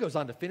 And then he goes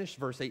on to finish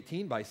verse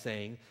 18 by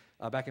saying,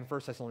 back in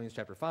 1 Thessalonians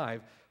chapter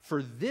 5,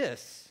 for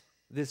this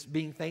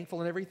being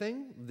thankful in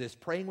everything, this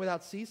praying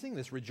without ceasing,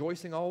 this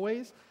rejoicing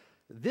always,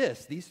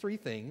 these three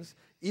things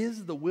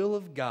is the will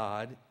of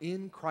God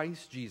in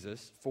Christ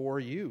Jesus for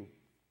you.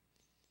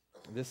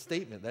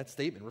 That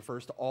statement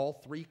refers to all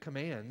three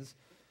commands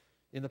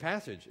in the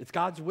passage. It's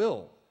God's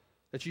will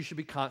that you should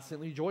be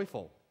constantly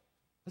joyful.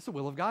 That's the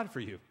will of God for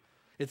you.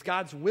 It's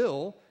God's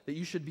will that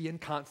you should be in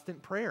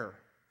constant prayer.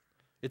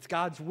 It's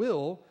God's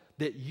will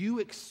that you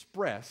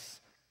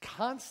express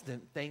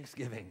constant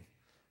thanksgiving.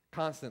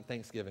 Constant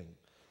thanksgiving.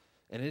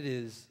 And it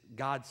is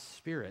God's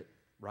Spirit,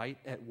 right,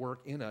 at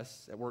work in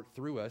us, at work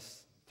through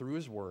us, through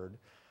His Word,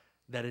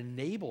 that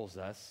enables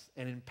us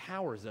and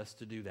empowers us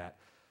to do that.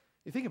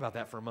 You think about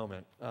that for a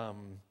moment.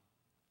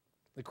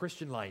 The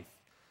Christian life,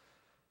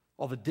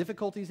 all the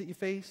difficulties that you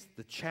face,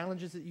 the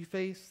challenges that you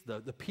face,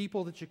 the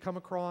people that you come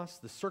across,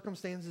 the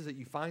circumstances that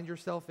you find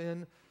yourself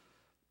in.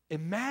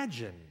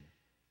 Imagine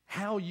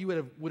how you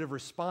would have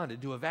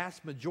responded to a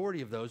vast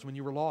majority of those when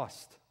you were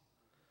lost.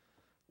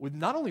 With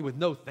not only with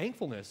no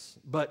thankfulness,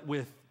 but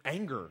with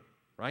anger,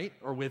 right?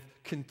 Or with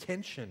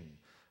contention,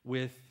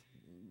 with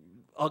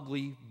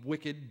ugly,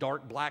 wicked,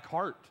 dark, black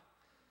heart.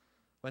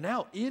 But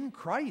now in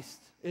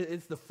Christ,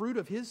 it's the fruit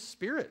of His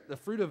Spirit, the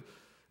fruit of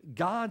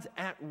God's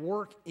at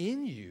work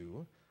in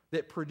you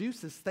that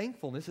produces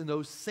thankfulness in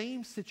those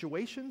same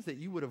situations that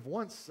you would have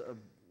once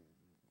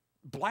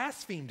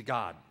blasphemed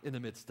God in the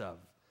midst of.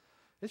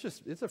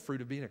 It's a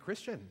fruit of being a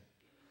Christian.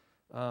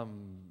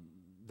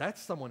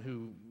 That's someone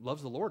who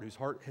loves the Lord, whose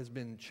heart has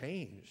been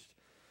changed.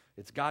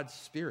 It's God's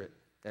Spirit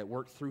at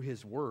work through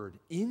His Word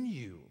in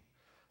you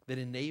that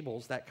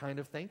enables that kind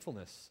of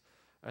thankfulness.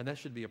 And that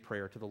should be a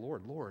prayer to the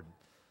Lord. Lord,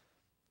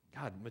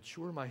 God,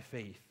 mature my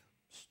faith.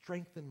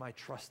 Strengthen my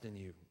trust in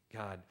you,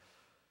 God.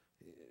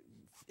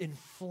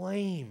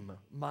 Inflame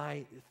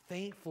my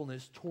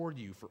thankfulness toward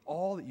you for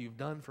all that you've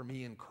done for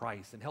me in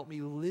Christ, and help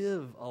me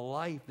live a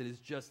life that is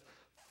just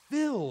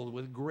filled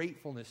with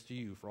gratefulness to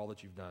you for all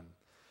that you've done.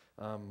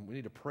 We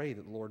need to pray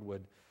that the Lord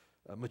would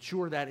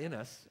mature that in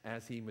us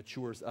as He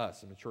matures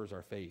us and matures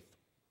our faith.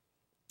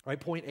 All right,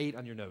 point 8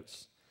 on your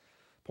notes.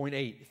 Point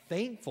 8,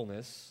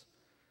 thankfulness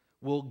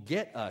will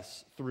get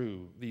us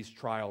through these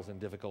trials and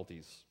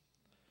difficulties.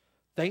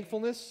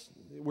 Thankfulness,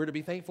 we're to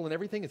be thankful in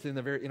everything. It's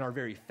in our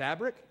very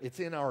fabric. It's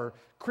in our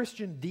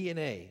Christian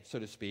DNA, so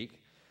to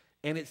speak.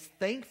 And it's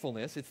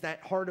thankfulness, it's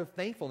that heart of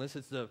thankfulness,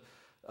 it's the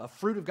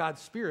fruit of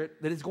God's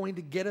Spirit that is going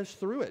to get us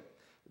through it.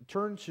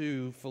 Turn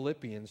to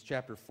Philippians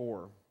chapter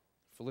 4.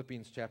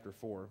 Philippians chapter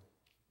 4.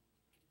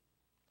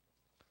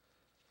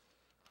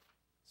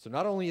 So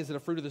not only is it a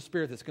fruit of the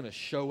Spirit that's going to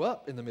show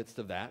up in the midst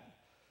of that,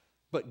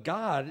 but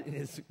God, in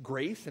His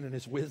grace and in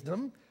His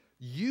wisdom,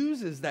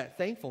 uses that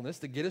thankfulness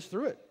to get us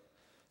through it.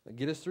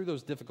 Get us through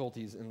those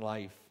difficulties in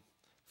life.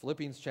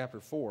 Philippians chapter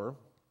 4,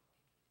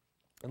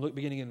 and look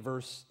beginning in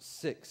verse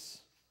 6.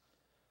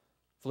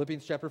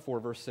 Philippians chapter 4,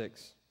 verse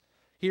 6.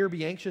 Here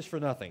be anxious for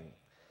nothing,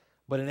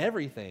 but in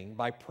everything,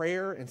 by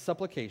prayer and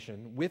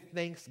supplication, with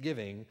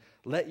thanksgiving,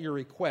 let your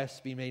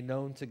requests be made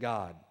known to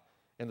God.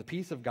 And the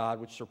peace of God,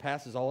 which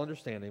surpasses all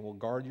understanding, will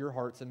guard your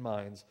hearts and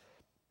minds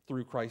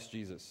through Christ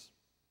Jesus.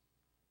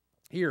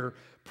 Here,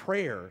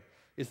 prayer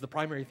is the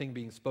primary thing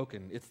being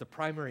spoken. It's the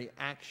primary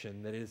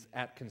action that is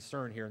at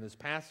concern here in this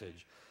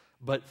passage.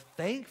 But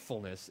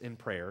thankfulness in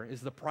prayer is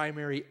the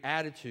primary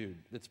attitude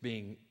that's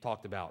being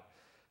talked about.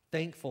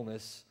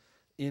 Thankfulness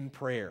in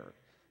prayer.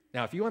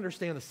 Now, if you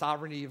understand the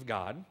sovereignty of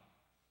God,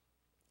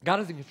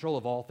 God is in control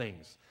of all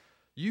things.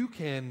 You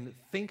can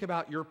think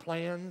about your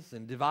plans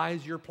and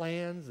devise your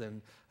plans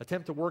and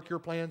attempt to work your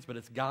plans, but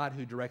it's God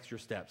who directs your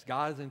steps.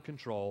 God is in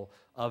control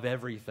of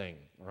everything,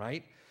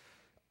 right?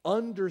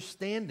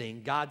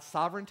 Understanding God's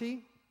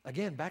sovereignty,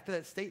 again, back to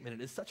that statement,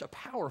 it is such a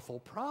powerful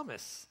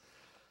promise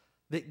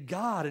that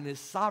God in His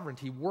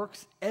sovereignty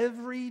works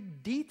every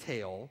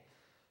detail.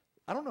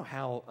 I don't know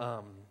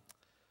how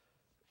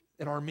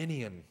an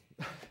Arminian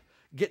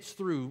gets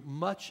through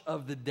much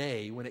of the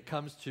day when it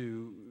comes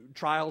to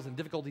trials and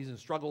difficulties and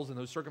struggles and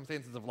those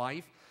circumstances of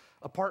life,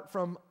 apart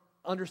from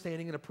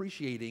understanding and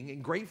appreciating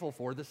and grateful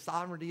for the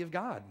sovereignty of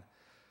God.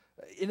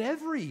 In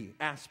every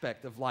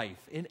aspect of life,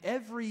 in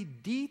every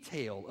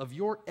detail of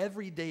your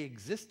everyday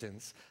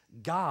existence,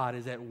 God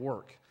is at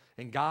work,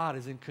 and God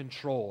is in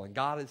control, and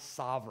God is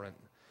sovereign.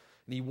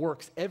 And He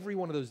works every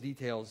one of those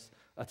details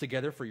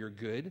together for your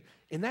good.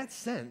 In that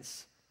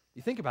sense,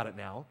 you think about it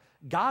now,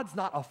 God's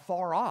not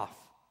afar off.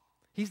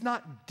 He's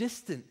not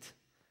distant.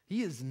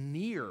 He is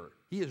near.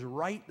 He is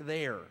right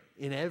there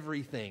in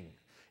everything,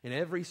 in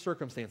every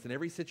circumstance, in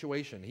every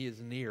situation. He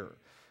is near.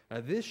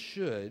 Now, this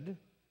should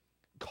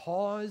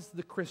cause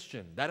the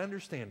Christian, that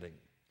understanding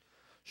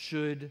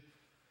should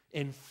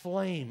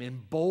inflame,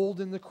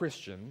 embolden the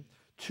Christian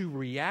to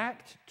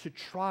react to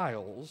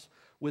trials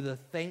with a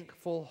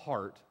thankful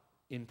heart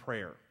in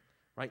prayer,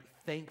 right?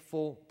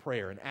 Thankful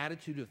prayer, an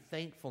attitude of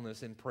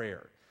thankfulness in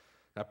prayer.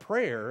 Now,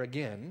 prayer,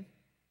 again,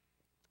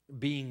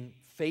 being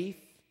faith,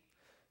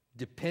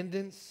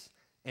 dependence,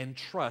 and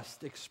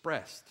trust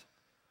expressed.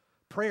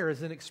 Prayer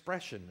is an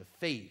expression of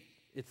faith.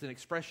 It's an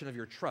expression of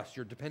your trust,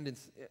 your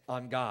dependence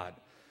on God.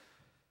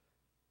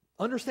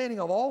 Understanding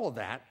of all of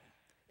that,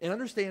 and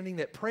understanding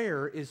that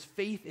prayer is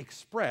faith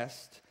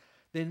expressed,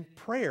 then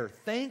prayer,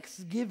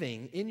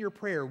 thanksgiving in your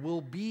prayer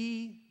will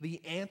be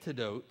the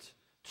antidote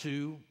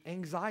to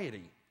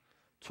anxiety,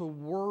 to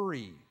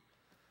worry,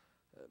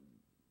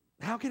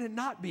 How can it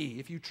not be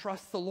if you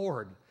trust the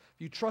Lord?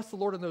 If you trust the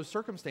Lord in those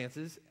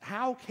circumstances,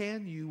 how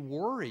can you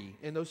worry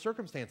in those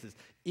circumstances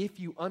if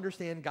you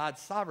understand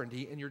God's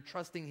sovereignty and you're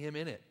trusting him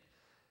in it?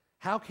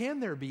 How can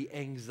there be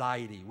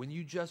anxiety when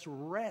you just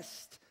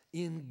rest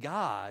in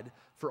God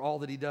for all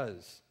that he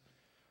does?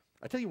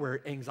 I tell you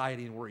where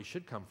anxiety and worry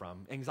should come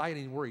from.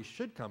 Anxiety and worry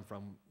should come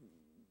from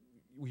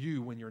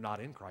you when you're not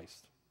in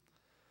Christ.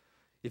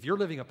 If you're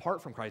living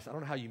apart from Christ, I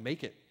don't know how you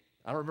make it.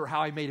 I don't remember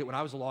how I made it when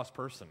I was a lost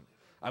person.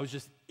 I was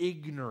just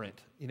ignorant,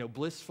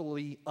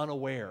 blissfully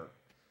unaware.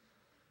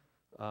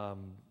 But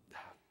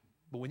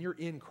when you're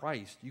in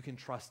Christ, you can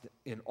trust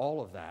in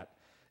all of that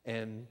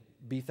and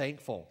be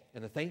thankful.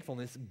 And the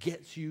thankfulness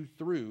gets you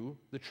through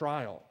the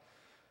trial.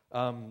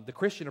 The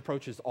Christian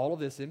approaches all of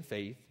this in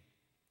faith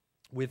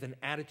with an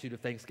attitude of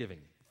thanksgiving.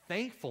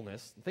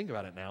 Thankfulness, think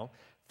about it now,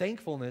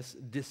 thankfulness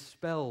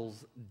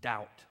dispels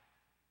doubt.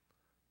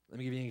 Let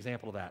me give you an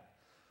example of that.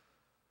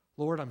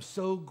 Lord, I'm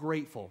so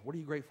grateful. What are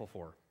you grateful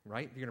for,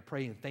 right? You're going to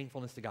pray in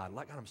thankfulness to God.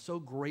 Like, God, I'm so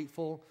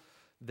grateful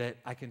that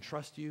I can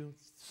trust you.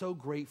 So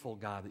grateful,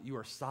 God, that you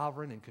are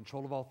sovereign and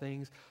control of all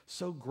things.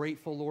 So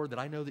grateful, Lord, that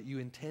I know that you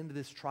intend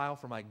this trial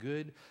for my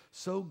good.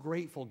 So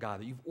grateful,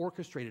 God, that you've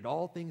orchestrated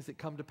all things that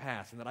come to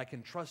pass and that I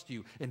can trust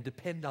you and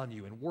depend on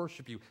you and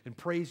worship you and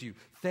praise you.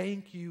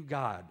 Thank you,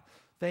 God.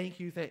 Thank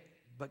you.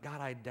 But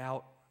God, I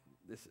doubt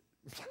this.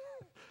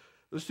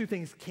 Those two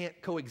things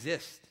can't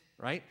coexist,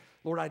 right?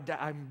 Lord,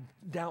 I'm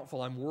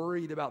doubtful. I'm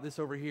worried about this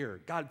over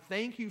here. God,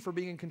 thank you for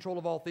being in control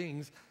of all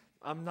things.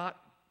 I'm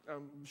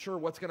sure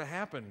what's going to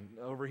happen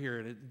over here,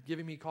 and it's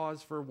giving me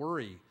cause for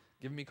worry,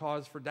 giving me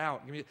cause for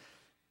doubt.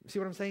 See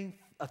what I'm saying?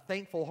 A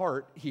thankful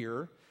heart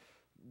here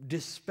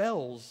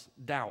dispels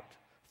doubt.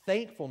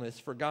 Thankfulness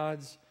for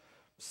God's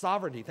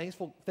sovereignty,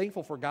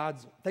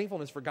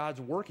 thankfulness for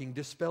God's working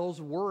dispels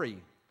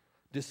worry,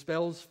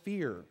 dispels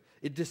fear.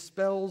 It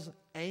dispels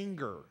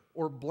anger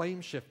or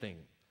blame shifting.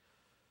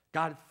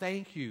 God,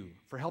 thank you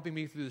for helping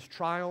me through this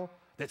trial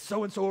that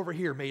so-and-so over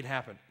here made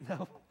happen.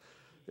 No.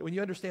 When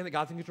you understand that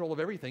God's in control of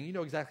everything, you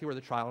know exactly where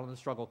the trial and the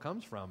struggle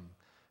comes from.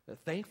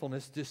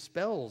 Thankfulness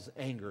dispels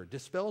anger,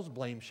 dispels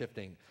blame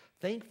shifting.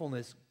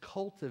 Thankfulness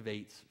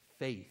cultivates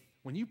faith.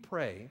 When you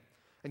pray,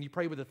 and you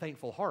pray with a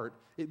thankful heart,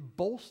 it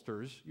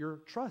bolsters your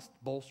trust,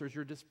 bolsters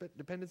your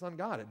dependence on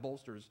God. It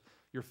bolsters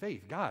your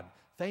faith. God,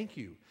 thank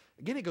you.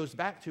 Again, it goes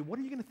back to, what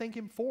are you going to thank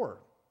him for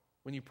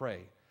when you pray?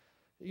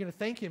 You're going to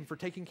thank him for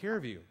taking care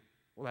of you.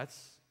 Well,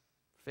 that's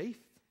faith,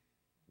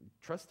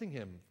 trusting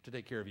him to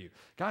take care of you.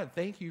 God,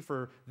 thank you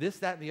for this,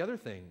 that, and the other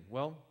thing.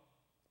 Well,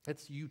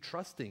 that's you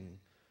trusting,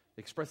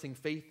 expressing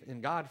faith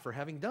in God for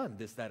having done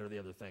this, that, or the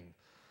other thing.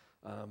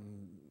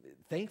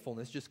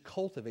 Thankfulness just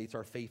cultivates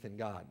our faith in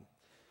God.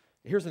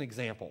 Here's an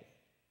example.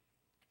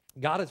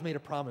 God has made a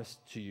promise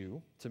to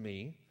you, to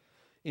me,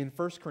 in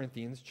 1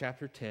 Corinthians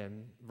chapter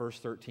 10, verse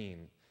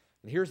 13.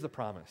 And here's the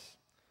promise.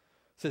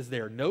 It says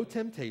there, no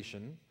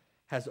temptation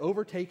has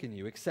overtaken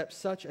you except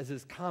such as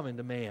is common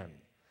to man.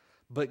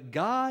 But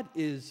God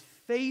is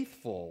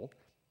faithful,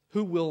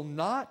 who will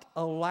not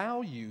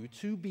allow you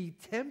to be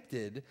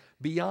tempted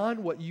beyond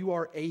what you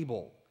are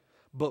able,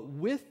 but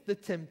with the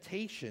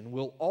temptation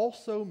will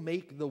also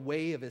make the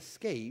way of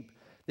escape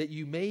that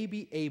you may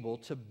be able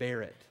to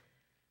bear it.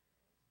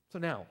 So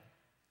now,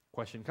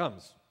 question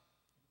comes.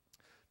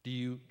 Do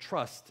you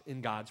trust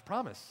in God's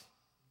promise?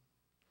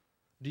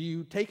 Do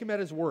you take him at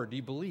his word? Do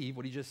you believe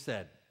what he just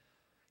said?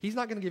 He's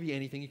not going to give you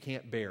anything you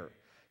can't bear.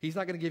 He's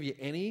not going to give you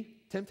any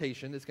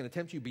temptation that's going to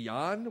tempt you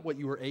beyond what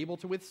you are able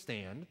to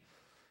withstand.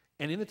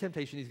 And in the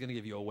temptation, he's going to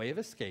give you a way of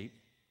escape.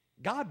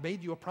 God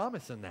made you a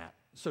promise in that.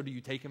 So do you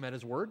take him at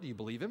his word? Do you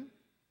believe him?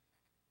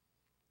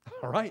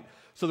 All right.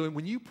 So then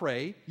when you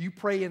pray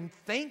in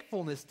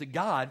thankfulness to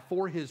God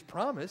for his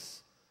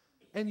promise,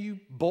 and you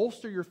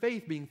bolster your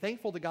faith being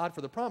thankful to God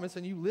for the promise,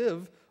 and you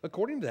live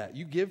according to that.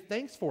 You give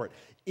thanks for it.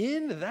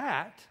 In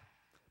that,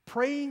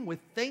 praying with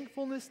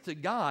thankfulness to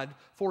God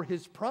for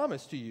his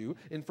promise to you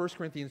in 1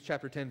 Corinthians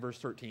chapter 10, verse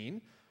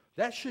 13,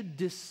 that should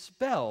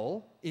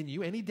dispel in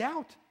you any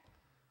doubt.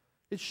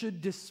 It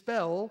should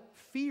dispel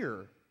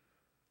fear.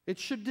 It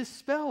should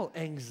dispel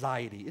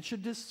anxiety. It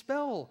should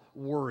dispel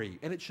worry.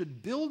 And it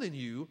should build in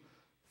you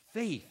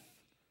faith.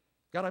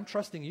 God, I'm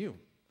trusting you.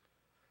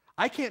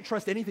 I can't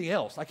trust anything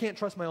else. I can't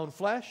trust my own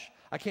flesh.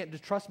 I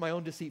can't trust my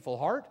own deceitful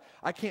heart.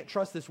 I can't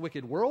trust this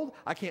wicked world.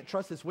 I can't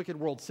trust this wicked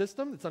world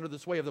system that's under the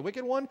sway of the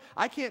wicked one.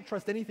 I can't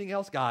trust anything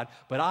else, God,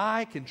 but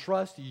I can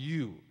trust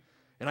you.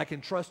 And I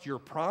can trust your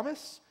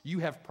promise. You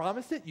have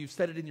promised it. You've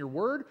said it in your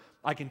word.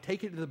 I can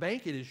take it to the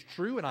bank. It is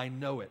true, and I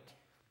know it.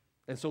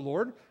 And so,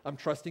 Lord, I'm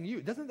trusting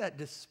you. Doesn't that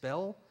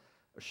dispel,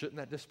 or shouldn't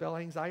that dispel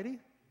anxiety?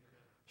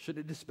 Should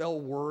it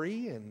dispel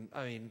worry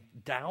and,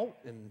 doubt?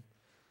 And,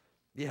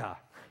 yeah.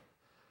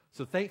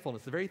 So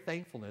thankfulness, the very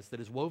thankfulness that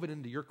is woven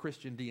into your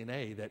Christian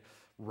DNA that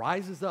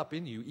rises up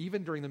in you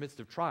even during the midst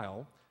of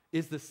trial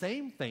is the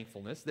same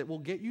thankfulness that will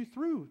get you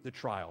through the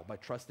trial by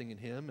trusting in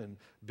him and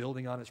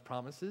building on his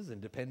promises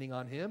and depending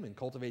on him and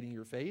cultivating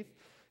your faith.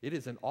 It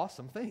is an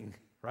awesome thing,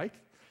 right?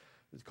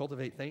 It's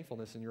cultivate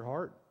thankfulness in your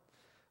heart.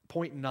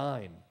 Point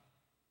 9,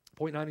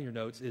 Point 9 in your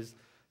notes is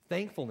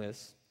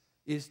thankfulness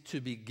is to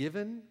be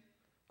given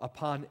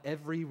upon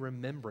every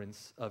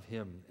remembrance of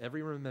him,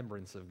 every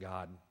remembrance of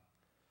God.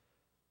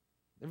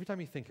 Every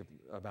time you think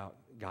about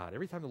God,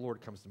 every time the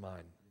Lord comes to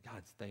mind,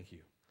 God, thank you.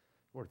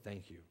 Lord,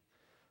 thank you.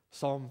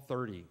 Psalm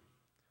 30,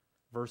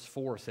 verse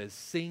 4 says,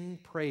 "Sing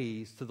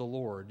praise to the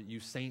Lord, you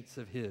saints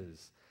of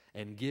his,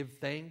 and give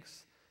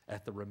thanks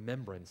at the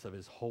remembrance of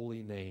his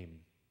holy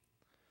name."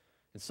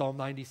 In Psalm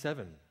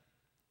 97,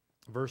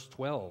 verse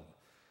 12,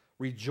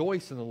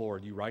 "Rejoice in the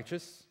Lord, you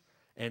righteous,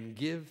 and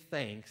give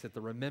thanks at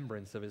the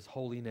remembrance of his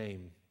holy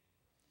name."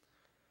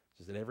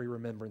 Just at every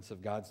remembrance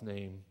of God's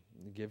name,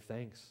 give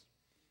thanks.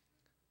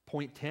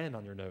 Point 10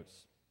 on your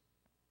notes.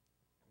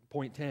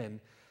 Point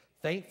 10,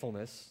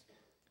 thankfulness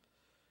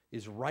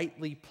is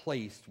rightly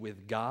placed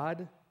with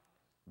God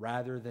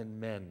rather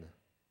than men.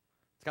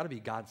 It's got to be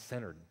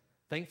God-centered.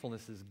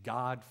 Thankfulness is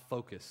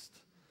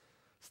God-focused.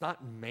 It's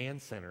not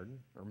man-centered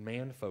or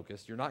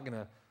man-focused. You're not going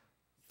to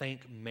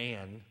thank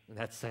man in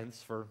that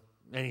sense for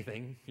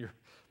anything. Your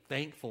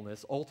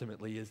thankfulness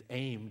ultimately is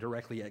aimed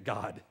directly at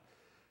God.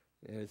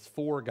 And it's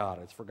for God.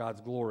 It's for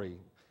God's glory,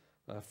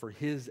 for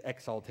his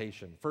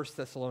exaltation. 1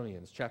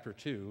 Thessalonians chapter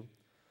 2,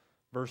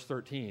 verse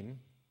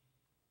 13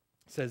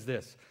 says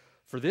this,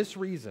 "For this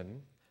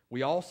reason,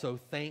 we also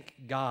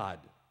thank God."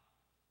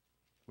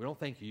 We don't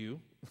thank you.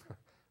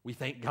 We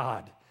thank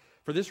God.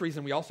 "For this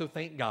reason, we also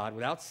thank God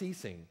without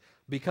ceasing,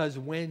 because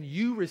when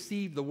you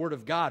received the word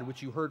of God,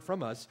 which you heard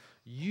from us,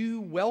 you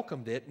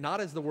welcomed it,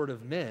 not as the word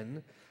of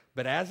men,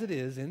 but as it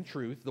is, in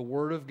truth, the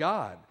word of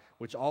God,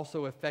 which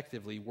also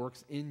effectively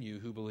works in you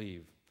who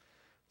believe."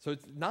 So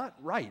it's not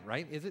right,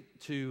 is it,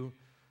 to,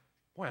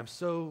 boy, I'm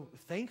so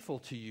thankful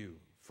to you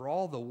for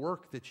all the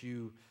work that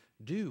you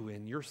do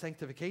in your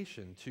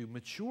sanctification to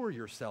mature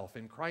yourself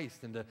in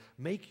Christ and to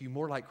make you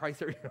more like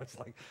Christ. It's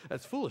like,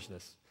 that's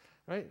foolishness,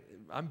 right?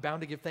 I'm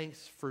bound to give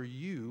thanks for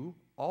you,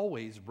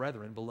 always,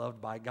 brethren, beloved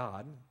by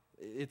God.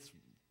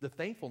 The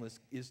thankfulness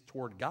is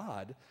toward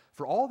God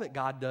for all that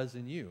God does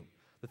in you.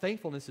 The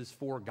thankfulness is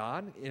for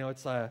God.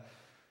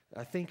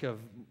 I think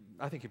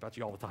about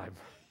you all the time.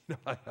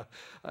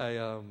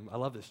 I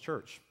love this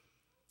church.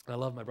 I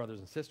love my brothers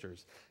and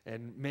sisters,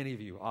 and many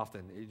of you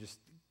often you just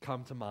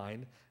come to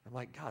mind. I'm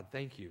like, God,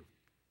 thank you.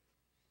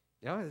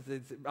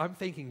 I'm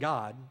thanking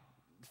God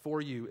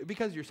for you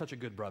because you're such a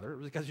good brother,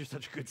 because you're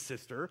such a good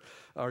sister,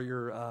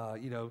 or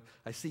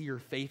I see your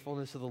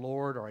faithfulness to the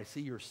Lord, or I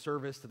see your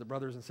service to the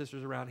brothers and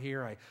sisters around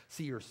here. I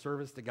see your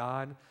service to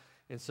God,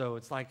 and so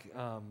it's like.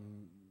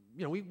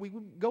 We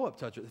go up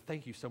to each other.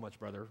 Thank you so much,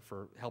 brother,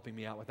 for helping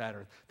me out with that.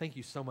 Or thank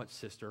you so much,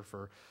 sister,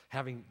 for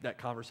having that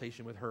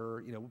conversation with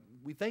her.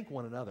 We thank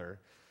one another.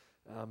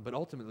 But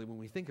ultimately, when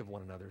we think of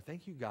one another,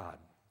 thank you, God.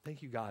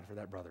 Thank you, God, for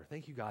that brother.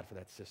 Thank you, God, for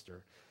that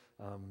sister.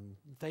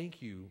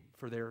 Thank you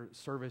for their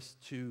service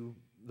to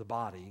the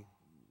body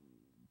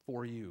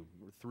for you,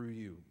 or through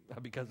you,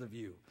 because of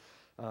you.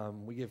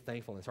 We give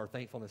thankfulness. Our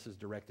thankfulness is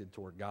directed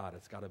toward God.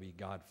 It's got to be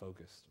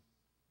God-focused.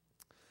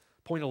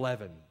 Point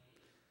 11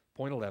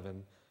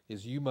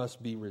 is you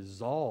must be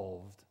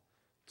resolved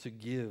to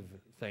give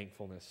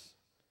thankfulness.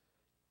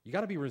 You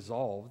got to be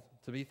resolved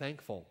to be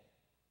thankful.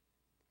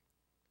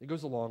 It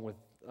goes along with,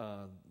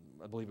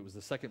 I believe it was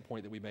the second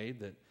point that we made,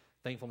 that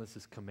thankfulness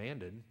is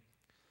commanded.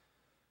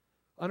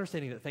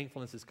 Understanding that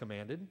thankfulness is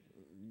commanded,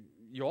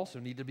 you also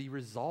need to be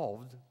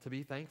resolved to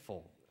be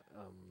thankful.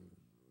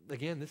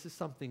 Again, this is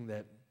something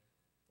that,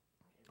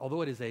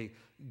 although it is a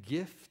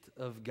gift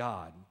of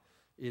God,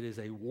 it is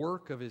a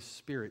work of his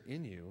Spirit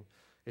in you.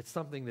 It's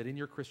something that in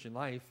your Christian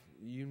life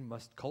you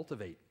must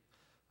cultivate.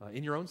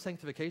 In your own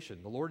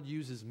sanctification, the Lord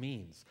uses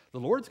means. The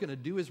Lord's going to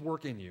do his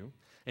work in you,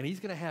 and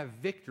he's going to have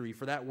victory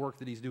for that work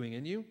that he's doing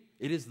in you.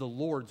 It is the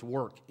Lord's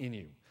work in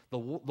you. The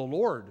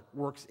Lord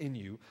works in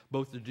you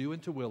both to do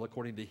and to will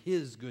according to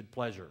his good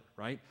pleasure,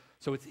 right?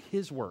 So it's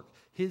his work,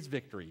 his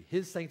victory,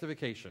 his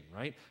sanctification,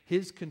 right?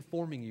 His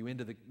conforming you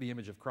into the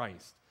image of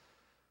Christ.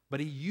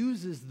 But he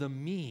uses the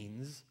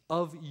means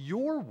of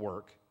your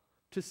work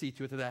to see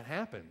to it that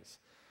happens.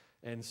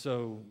 And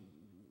so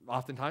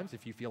oftentimes,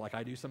 if you feel like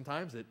I do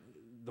sometimes, that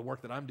the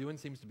work that I'm doing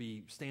seems to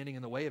be standing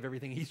in the way of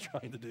everything he's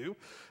trying to do.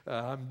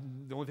 The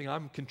only thing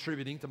I'm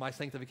contributing to my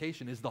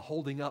sanctification is the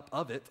holding up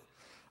of it.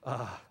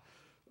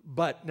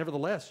 But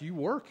nevertheless, you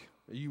work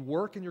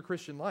in your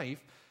Christian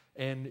life,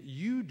 and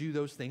you do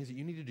those things that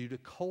you need to do to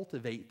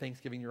cultivate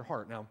thanksgiving in your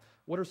heart. Now,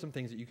 what are some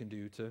things that you can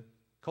do to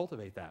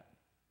cultivate that?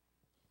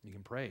 You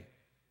can pray.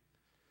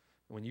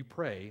 When you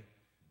pray,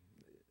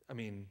 are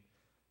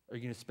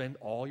you going to spend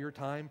all your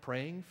time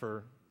praying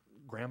for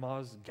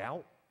grandma's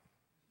gout?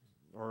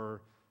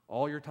 Or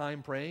all your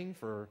time praying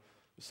for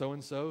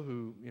so-and-so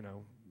who,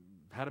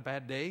 had a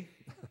bad day?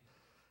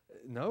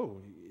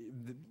 No.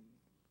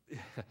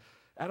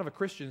 Out of a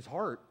Christian's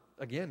heart,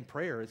 again,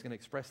 prayer is going to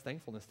express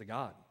thankfulness to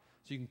God.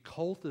 So you can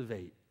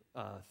cultivate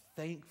a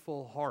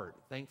thankful heart,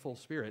 thankful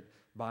spirit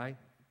by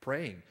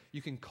praying.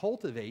 You can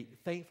cultivate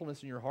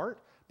thankfulness in your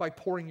heart by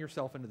pouring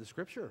yourself into the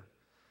Scripture.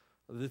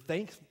 The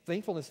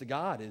thankfulness to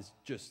God is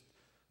just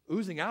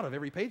oozing out of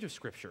every page of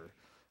Scripture.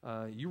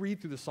 You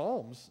read through the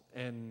Psalms,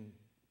 and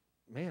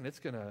man,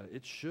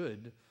 it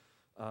should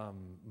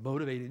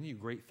motivate in you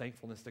great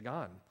thankfulness to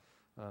God.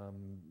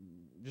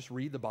 Just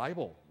read the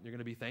Bible. You're going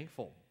to be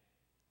thankful.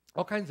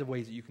 All kinds of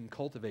ways that you can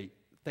cultivate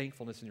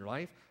thankfulness in your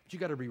life, but you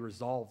got to be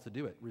resolved to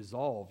do it.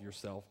 Resolve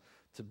yourself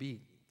to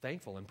be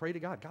thankful and pray to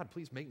God. God,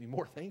 please make me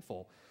more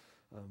thankful.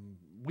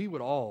 We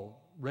would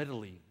all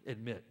readily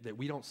admit that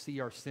we don't see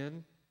our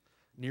sin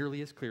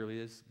nearly as clearly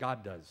as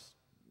God does.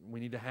 We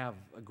need to have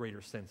a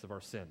greater sense of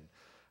our sin.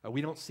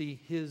 We don't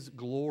see His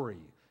glory,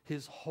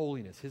 His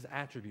holiness, His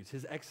attributes,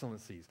 His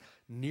excellencies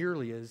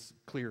nearly as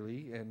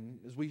clearly and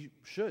as we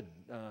should.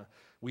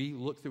 We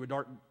look through a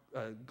dark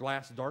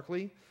glass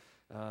darkly.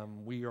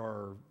 We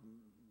are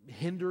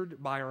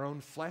hindered by our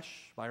own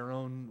flesh, by our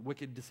own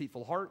wicked,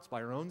 deceitful hearts,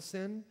 by our own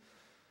sin.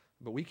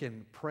 But we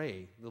can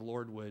pray the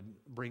Lord would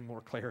bring more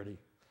clarity,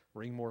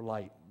 bring more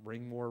light,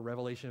 bring more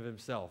revelation of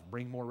Himself,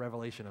 bring more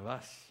revelation of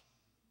us.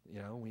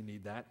 We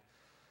need that.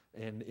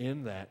 And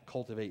in that,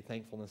 cultivate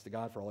thankfulness to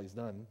God for all He's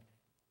done.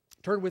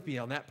 Turn with me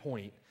on that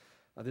point,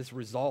 this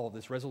resolve,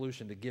 this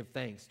resolution to give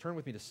thanks. Turn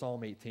with me to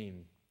Psalm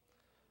 18.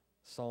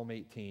 Psalm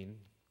 18.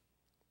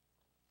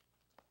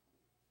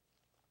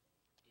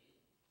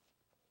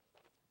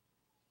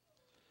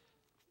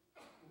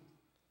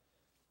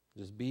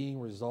 Just being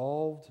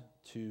resolved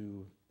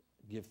to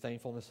give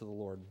thankfulness to the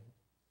Lord.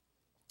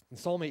 In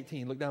Psalm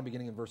 18, look down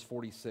beginning in verse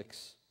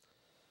 46.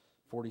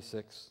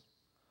 46.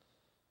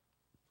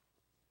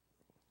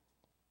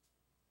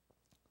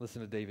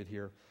 Listen to David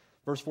here.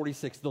 Verse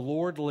 46, the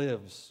Lord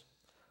lives.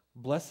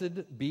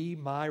 Blessed be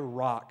my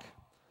rock.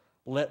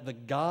 Let the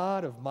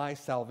God of my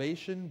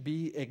salvation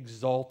be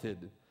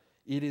exalted.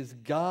 It is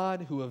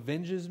God who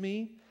avenges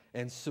me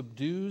and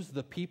subdues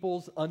the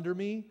peoples under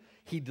me.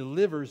 He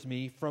delivers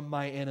me from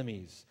my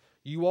enemies.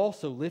 You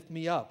also lift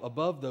me up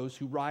above those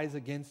who rise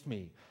against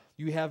me.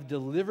 You have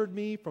delivered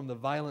me from the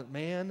violent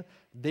man.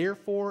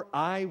 Therefore,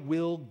 I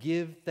will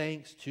give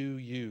thanks to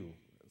you.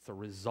 It's a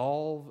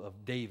resolve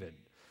of David.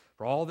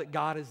 For all that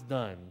God has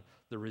done,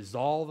 the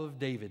resolve of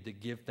David to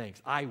give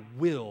thanks. I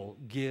will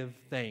give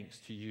thanks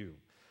to you.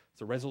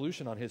 It's a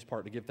resolution on his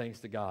part to give thanks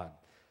to God.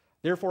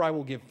 Therefore, I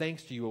will give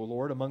thanks to you, O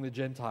Lord, among the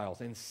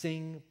Gentiles, and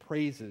sing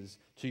praises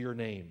to your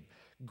name.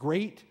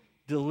 Great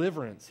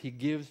deliverance He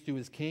gives to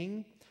His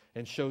king,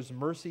 and shows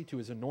mercy to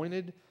His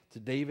anointed, to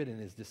David and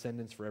his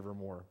descendants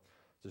forevermore.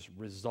 Just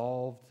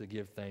resolve to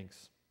give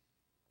thanks.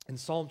 In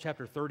Psalm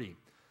chapter 30,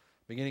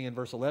 beginning in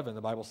verse 11,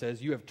 the Bible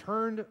says, you have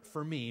turned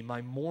for me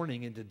my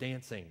mourning into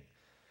dancing.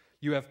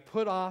 You have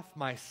put off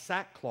my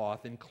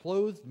sackcloth and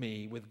clothed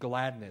me with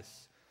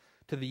gladness,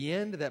 to the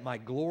end that my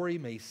glory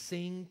may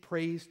sing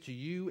praise to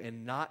you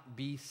and not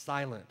be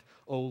silent.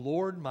 O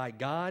Lord my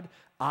God,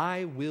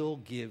 I will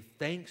give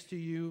thanks to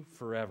you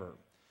forever.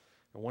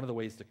 And one of the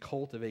ways to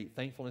cultivate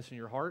thankfulness in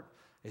your heart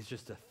is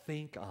just to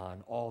think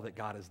on all that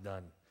God has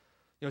done.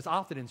 It's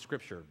often in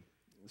Scripture,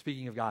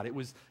 speaking of God, it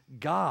was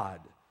God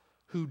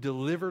who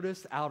delivered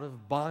us out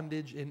of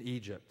bondage in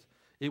Egypt.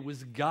 It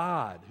was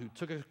God who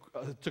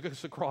took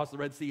us across the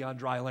Red Sea on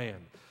dry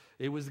land.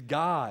 It was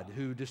God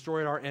who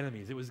destroyed our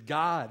enemies. It was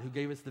God who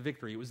gave us the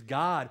victory. It was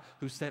God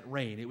who sent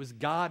rain. It was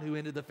God who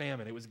ended the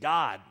famine. It was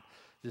God.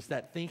 Just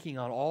that thinking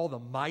on all the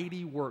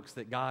mighty works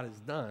that God has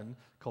done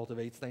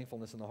cultivates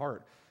thankfulness in the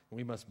heart. And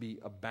we must be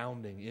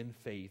abounding in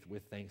faith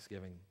with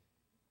thanksgiving.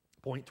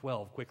 Point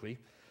 12, quickly.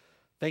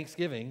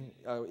 Thanksgiving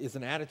is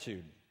an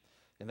attitude.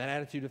 And that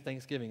attitude of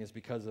thanksgiving is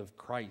because of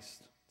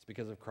Christ. It's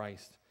because of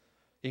Christ.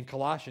 In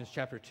Colossians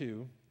chapter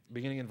 2,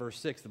 beginning in verse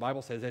 6, the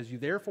Bible says, as you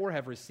therefore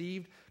have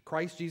received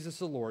Christ Jesus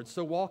the Lord,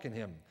 so walk in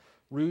Him,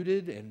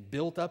 rooted and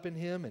built up in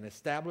Him and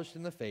established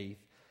in the faith,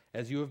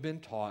 as you have been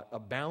taught,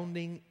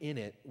 abounding in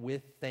it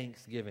with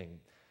thanksgiving.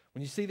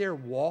 When you see there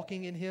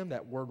walking in Him,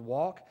 that word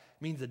walk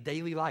means a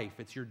daily life.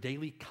 It's your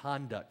daily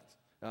conduct.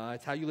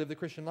 It's how you live the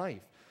Christian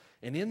life.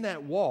 And in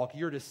that walk,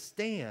 you're to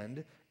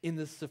stand in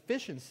the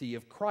sufficiency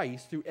of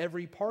Christ through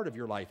every part of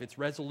your life. It's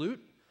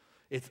resolute,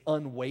 it's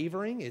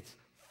unwavering, it's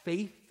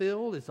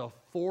faith-filled, it's a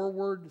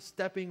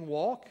forward-stepping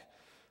walk.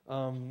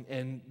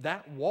 And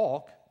that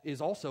walk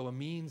is also a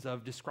means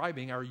of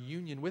describing our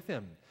union with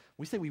Him.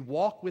 We say we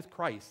walk with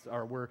Christ,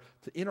 or we're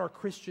in our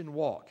Christian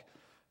walk.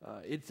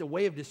 It's a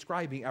way of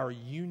describing our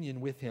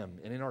union with Him.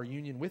 And in our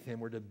union with Him,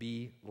 we're to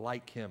be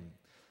like Him.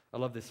 I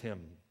love this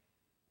hymn.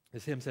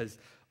 This hymn says,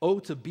 oh,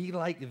 to be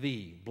like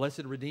Thee,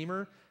 blessed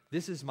Redeemer,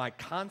 this is my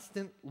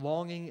constant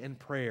longing and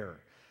prayer.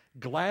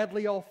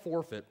 Gladly I'll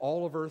forfeit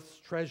all of earth's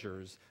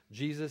treasures,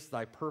 Jesus,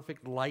 Thy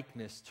perfect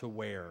likeness to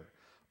wear.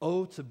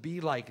 Oh, to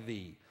be like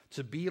Thee,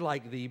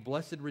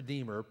 blessed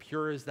Redeemer,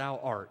 pure as Thou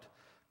art.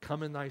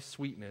 Come in Thy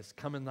sweetness,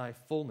 come in Thy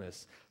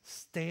fullness.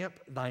 Stamp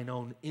Thine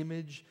own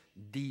image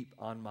deep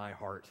on my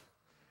heart.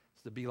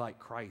 It's to be like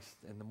Christ.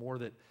 And the more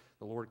that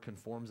the Lord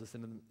conforms us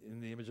in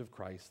the image of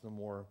Christ, the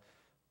more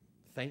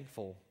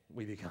thankful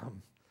we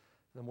become.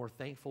 The more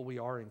thankful we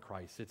are in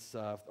Christ. It's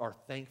our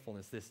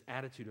thankfulness, this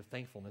attitude of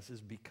thankfulness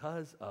is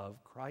because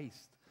of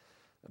Christ.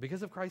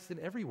 Because of Christ in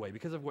every way.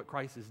 Because of what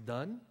Christ has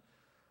done,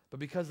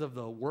 but because of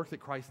the work that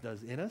Christ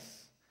does in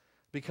us,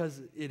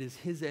 Because it is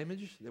his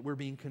image that we're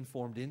being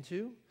conformed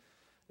into,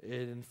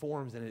 it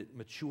informs and it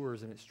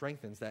matures and it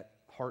strengthens that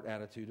heart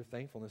attitude of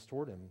thankfulness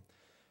toward him.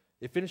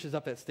 It finishes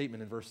up that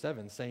statement in verse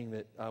 7 saying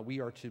that we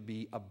are to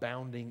be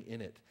abounding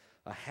in it,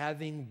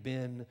 having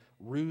been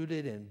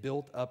rooted and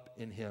built up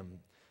in him.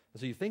 And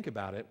so you think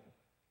about it,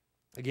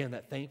 again,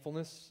 that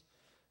thankfulness,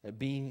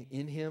 being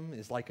in him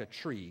is like a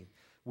tree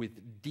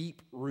with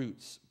deep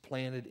roots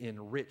planted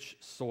in rich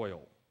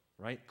soil,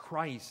 right?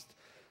 Christ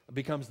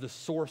becomes the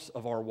source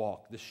of our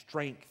walk, the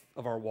strength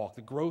of our walk,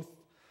 the growth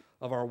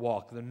of our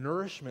walk, the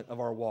nourishment of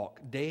our walk,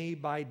 day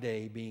by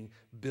day being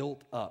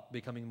built up,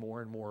 becoming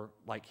more and more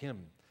like him.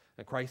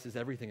 And Christ is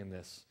everything in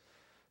this.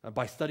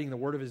 By studying the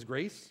word of his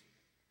grace,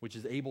 which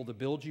is able to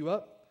build you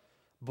up,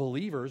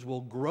 believers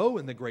will grow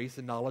in the grace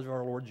and knowledge of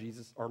our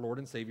Lord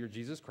and Savior,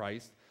 Jesus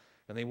Christ,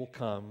 and they will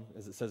come,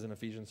 as it says in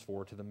Ephesians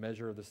 4, to the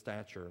measure of the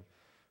stature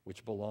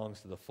which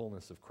belongs to the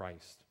fullness of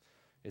Christ.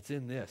 It's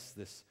in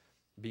this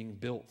being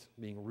built,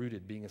 being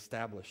rooted, being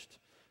established,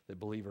 that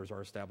believers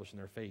are established in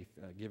their faith,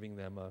 giving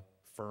them a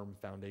firm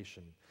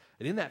foundation.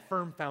 And in that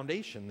firm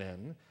foundation,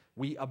 then,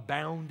 we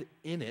abound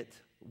in it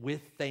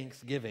with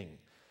thanksgiving.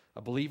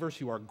 Believers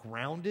who are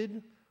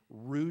grounded,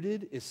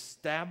 rooted,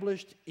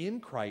 established in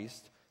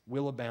Christ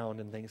will abound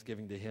in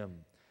thanksgiving to him.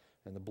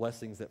 And the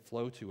blessings that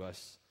flow to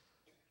us,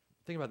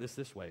 think about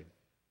this way.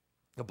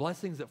 The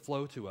blessings that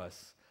flow to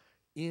us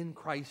in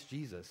Christ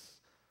Jesus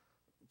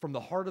from the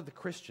heart of the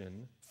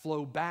Christian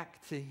flow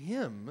back to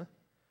him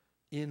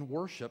in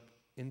worship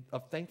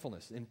of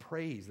thankfulness, in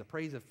praise, the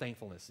praise of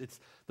thankfulness. It's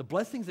the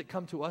blessings that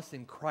come to us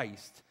in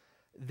Christ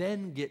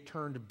then get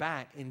turned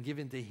back and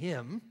given to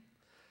him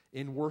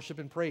in worship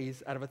and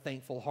praise out of a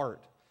thankful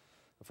heart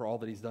for all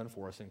that he's done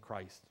for us in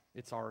Christ.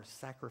 It's our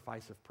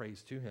sacrifice of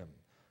praise to him,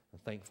 a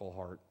thankful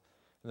heart.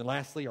 And then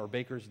lastly, our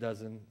Baker's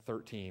Dozen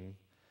 13,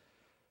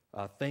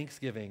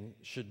 thanksgiving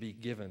should be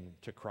given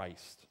to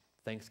Christ.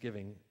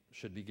 Thanksgiving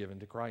should be given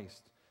to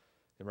Christ.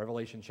 In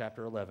Revelation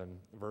chapter 11,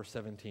 verse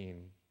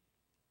 17,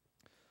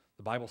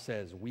 the Bible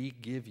says, "We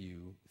give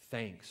you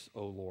thanks,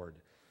 O Lord."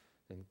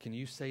 And can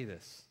you say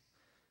this?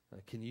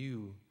 Can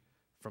you,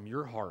 from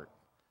your heart,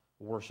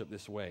 worship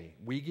this way?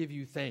 "We give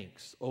you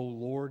thanks, O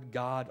Lord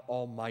God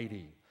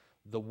Almighty,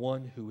 the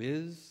one who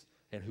is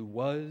and who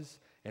was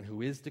and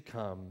who is to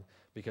come,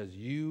 because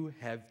you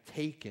have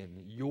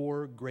taken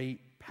your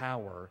great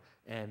power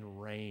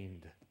and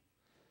reigned."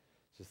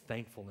 Just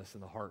thankfulness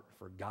in the heart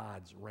for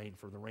God's reign,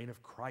 for the reign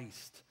of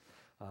Christ,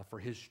 for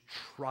his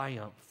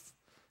triumph,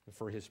 and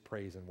for his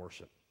praise and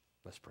worship.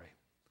 Let's pray.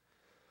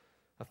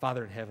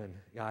 Father in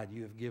heaven, God,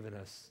 you have given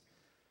us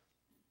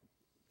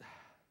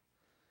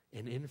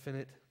an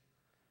infinite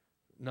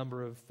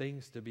number of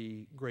things to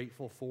be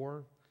grateful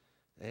for,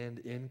 and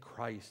in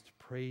Christ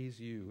praise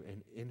you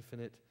an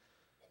infinite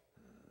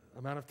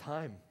amount of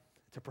time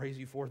to praise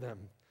you for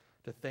them,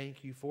 to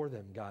thank you for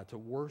them, God, to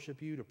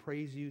worship you, to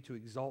praise you, to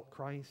exalt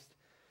Christ.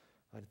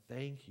 And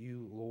thank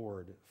you,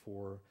 Lord,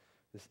 for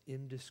this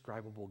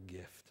indescribable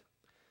gift.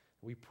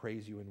 We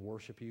praise you and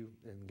worship you,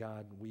 and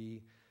God,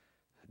 we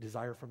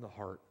desire from the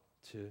heart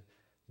to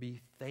be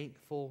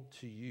thankful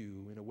to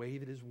you in a way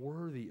that is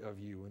worthy of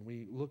you. And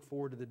we look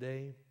forward to the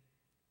day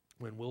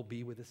when we'll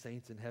be with the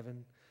saints in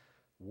heaven,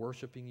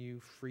 worshiping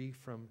you,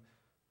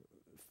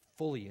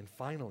 fully and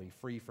finally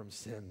free from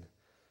sin,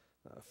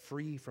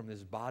 free from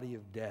this body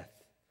of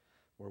death,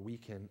 where we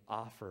can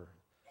offer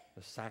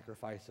the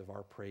sacrifice of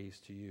our praise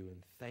to you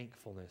and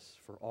thankfulness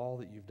for all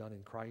that you've done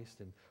in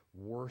Christ, and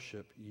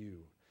worship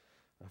you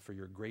for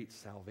your great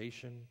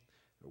salvation,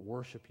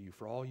 worship you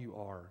for all you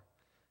are,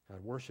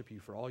 and worship you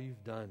for all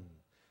you've done,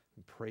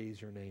 and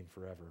praise your name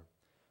forever.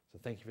 So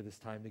thank you for this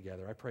time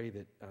together. I pray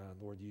that,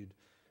 Lord, you'd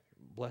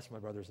bless my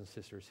brothers and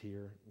sisters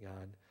here,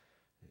 God.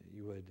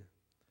 You would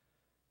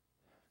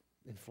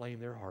inflame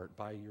their heart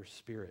by your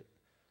Spirit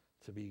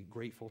to be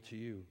grateful to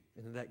you.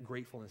 And that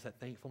gratefulness, that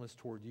thankfulness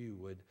toward you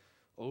would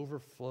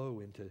overflow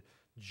into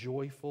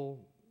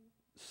joyful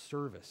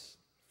service,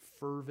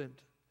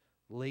 fervent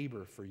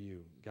labor for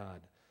you,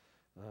 God,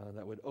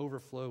 that would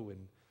overflow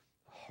in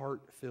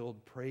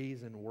heart-filled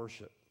praise and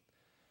worship.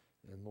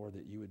 And Lord,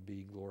 that you would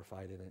be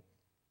glorified in it.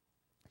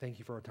 Thank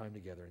you for our time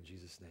together. In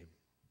Jesus' name,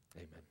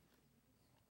 amen.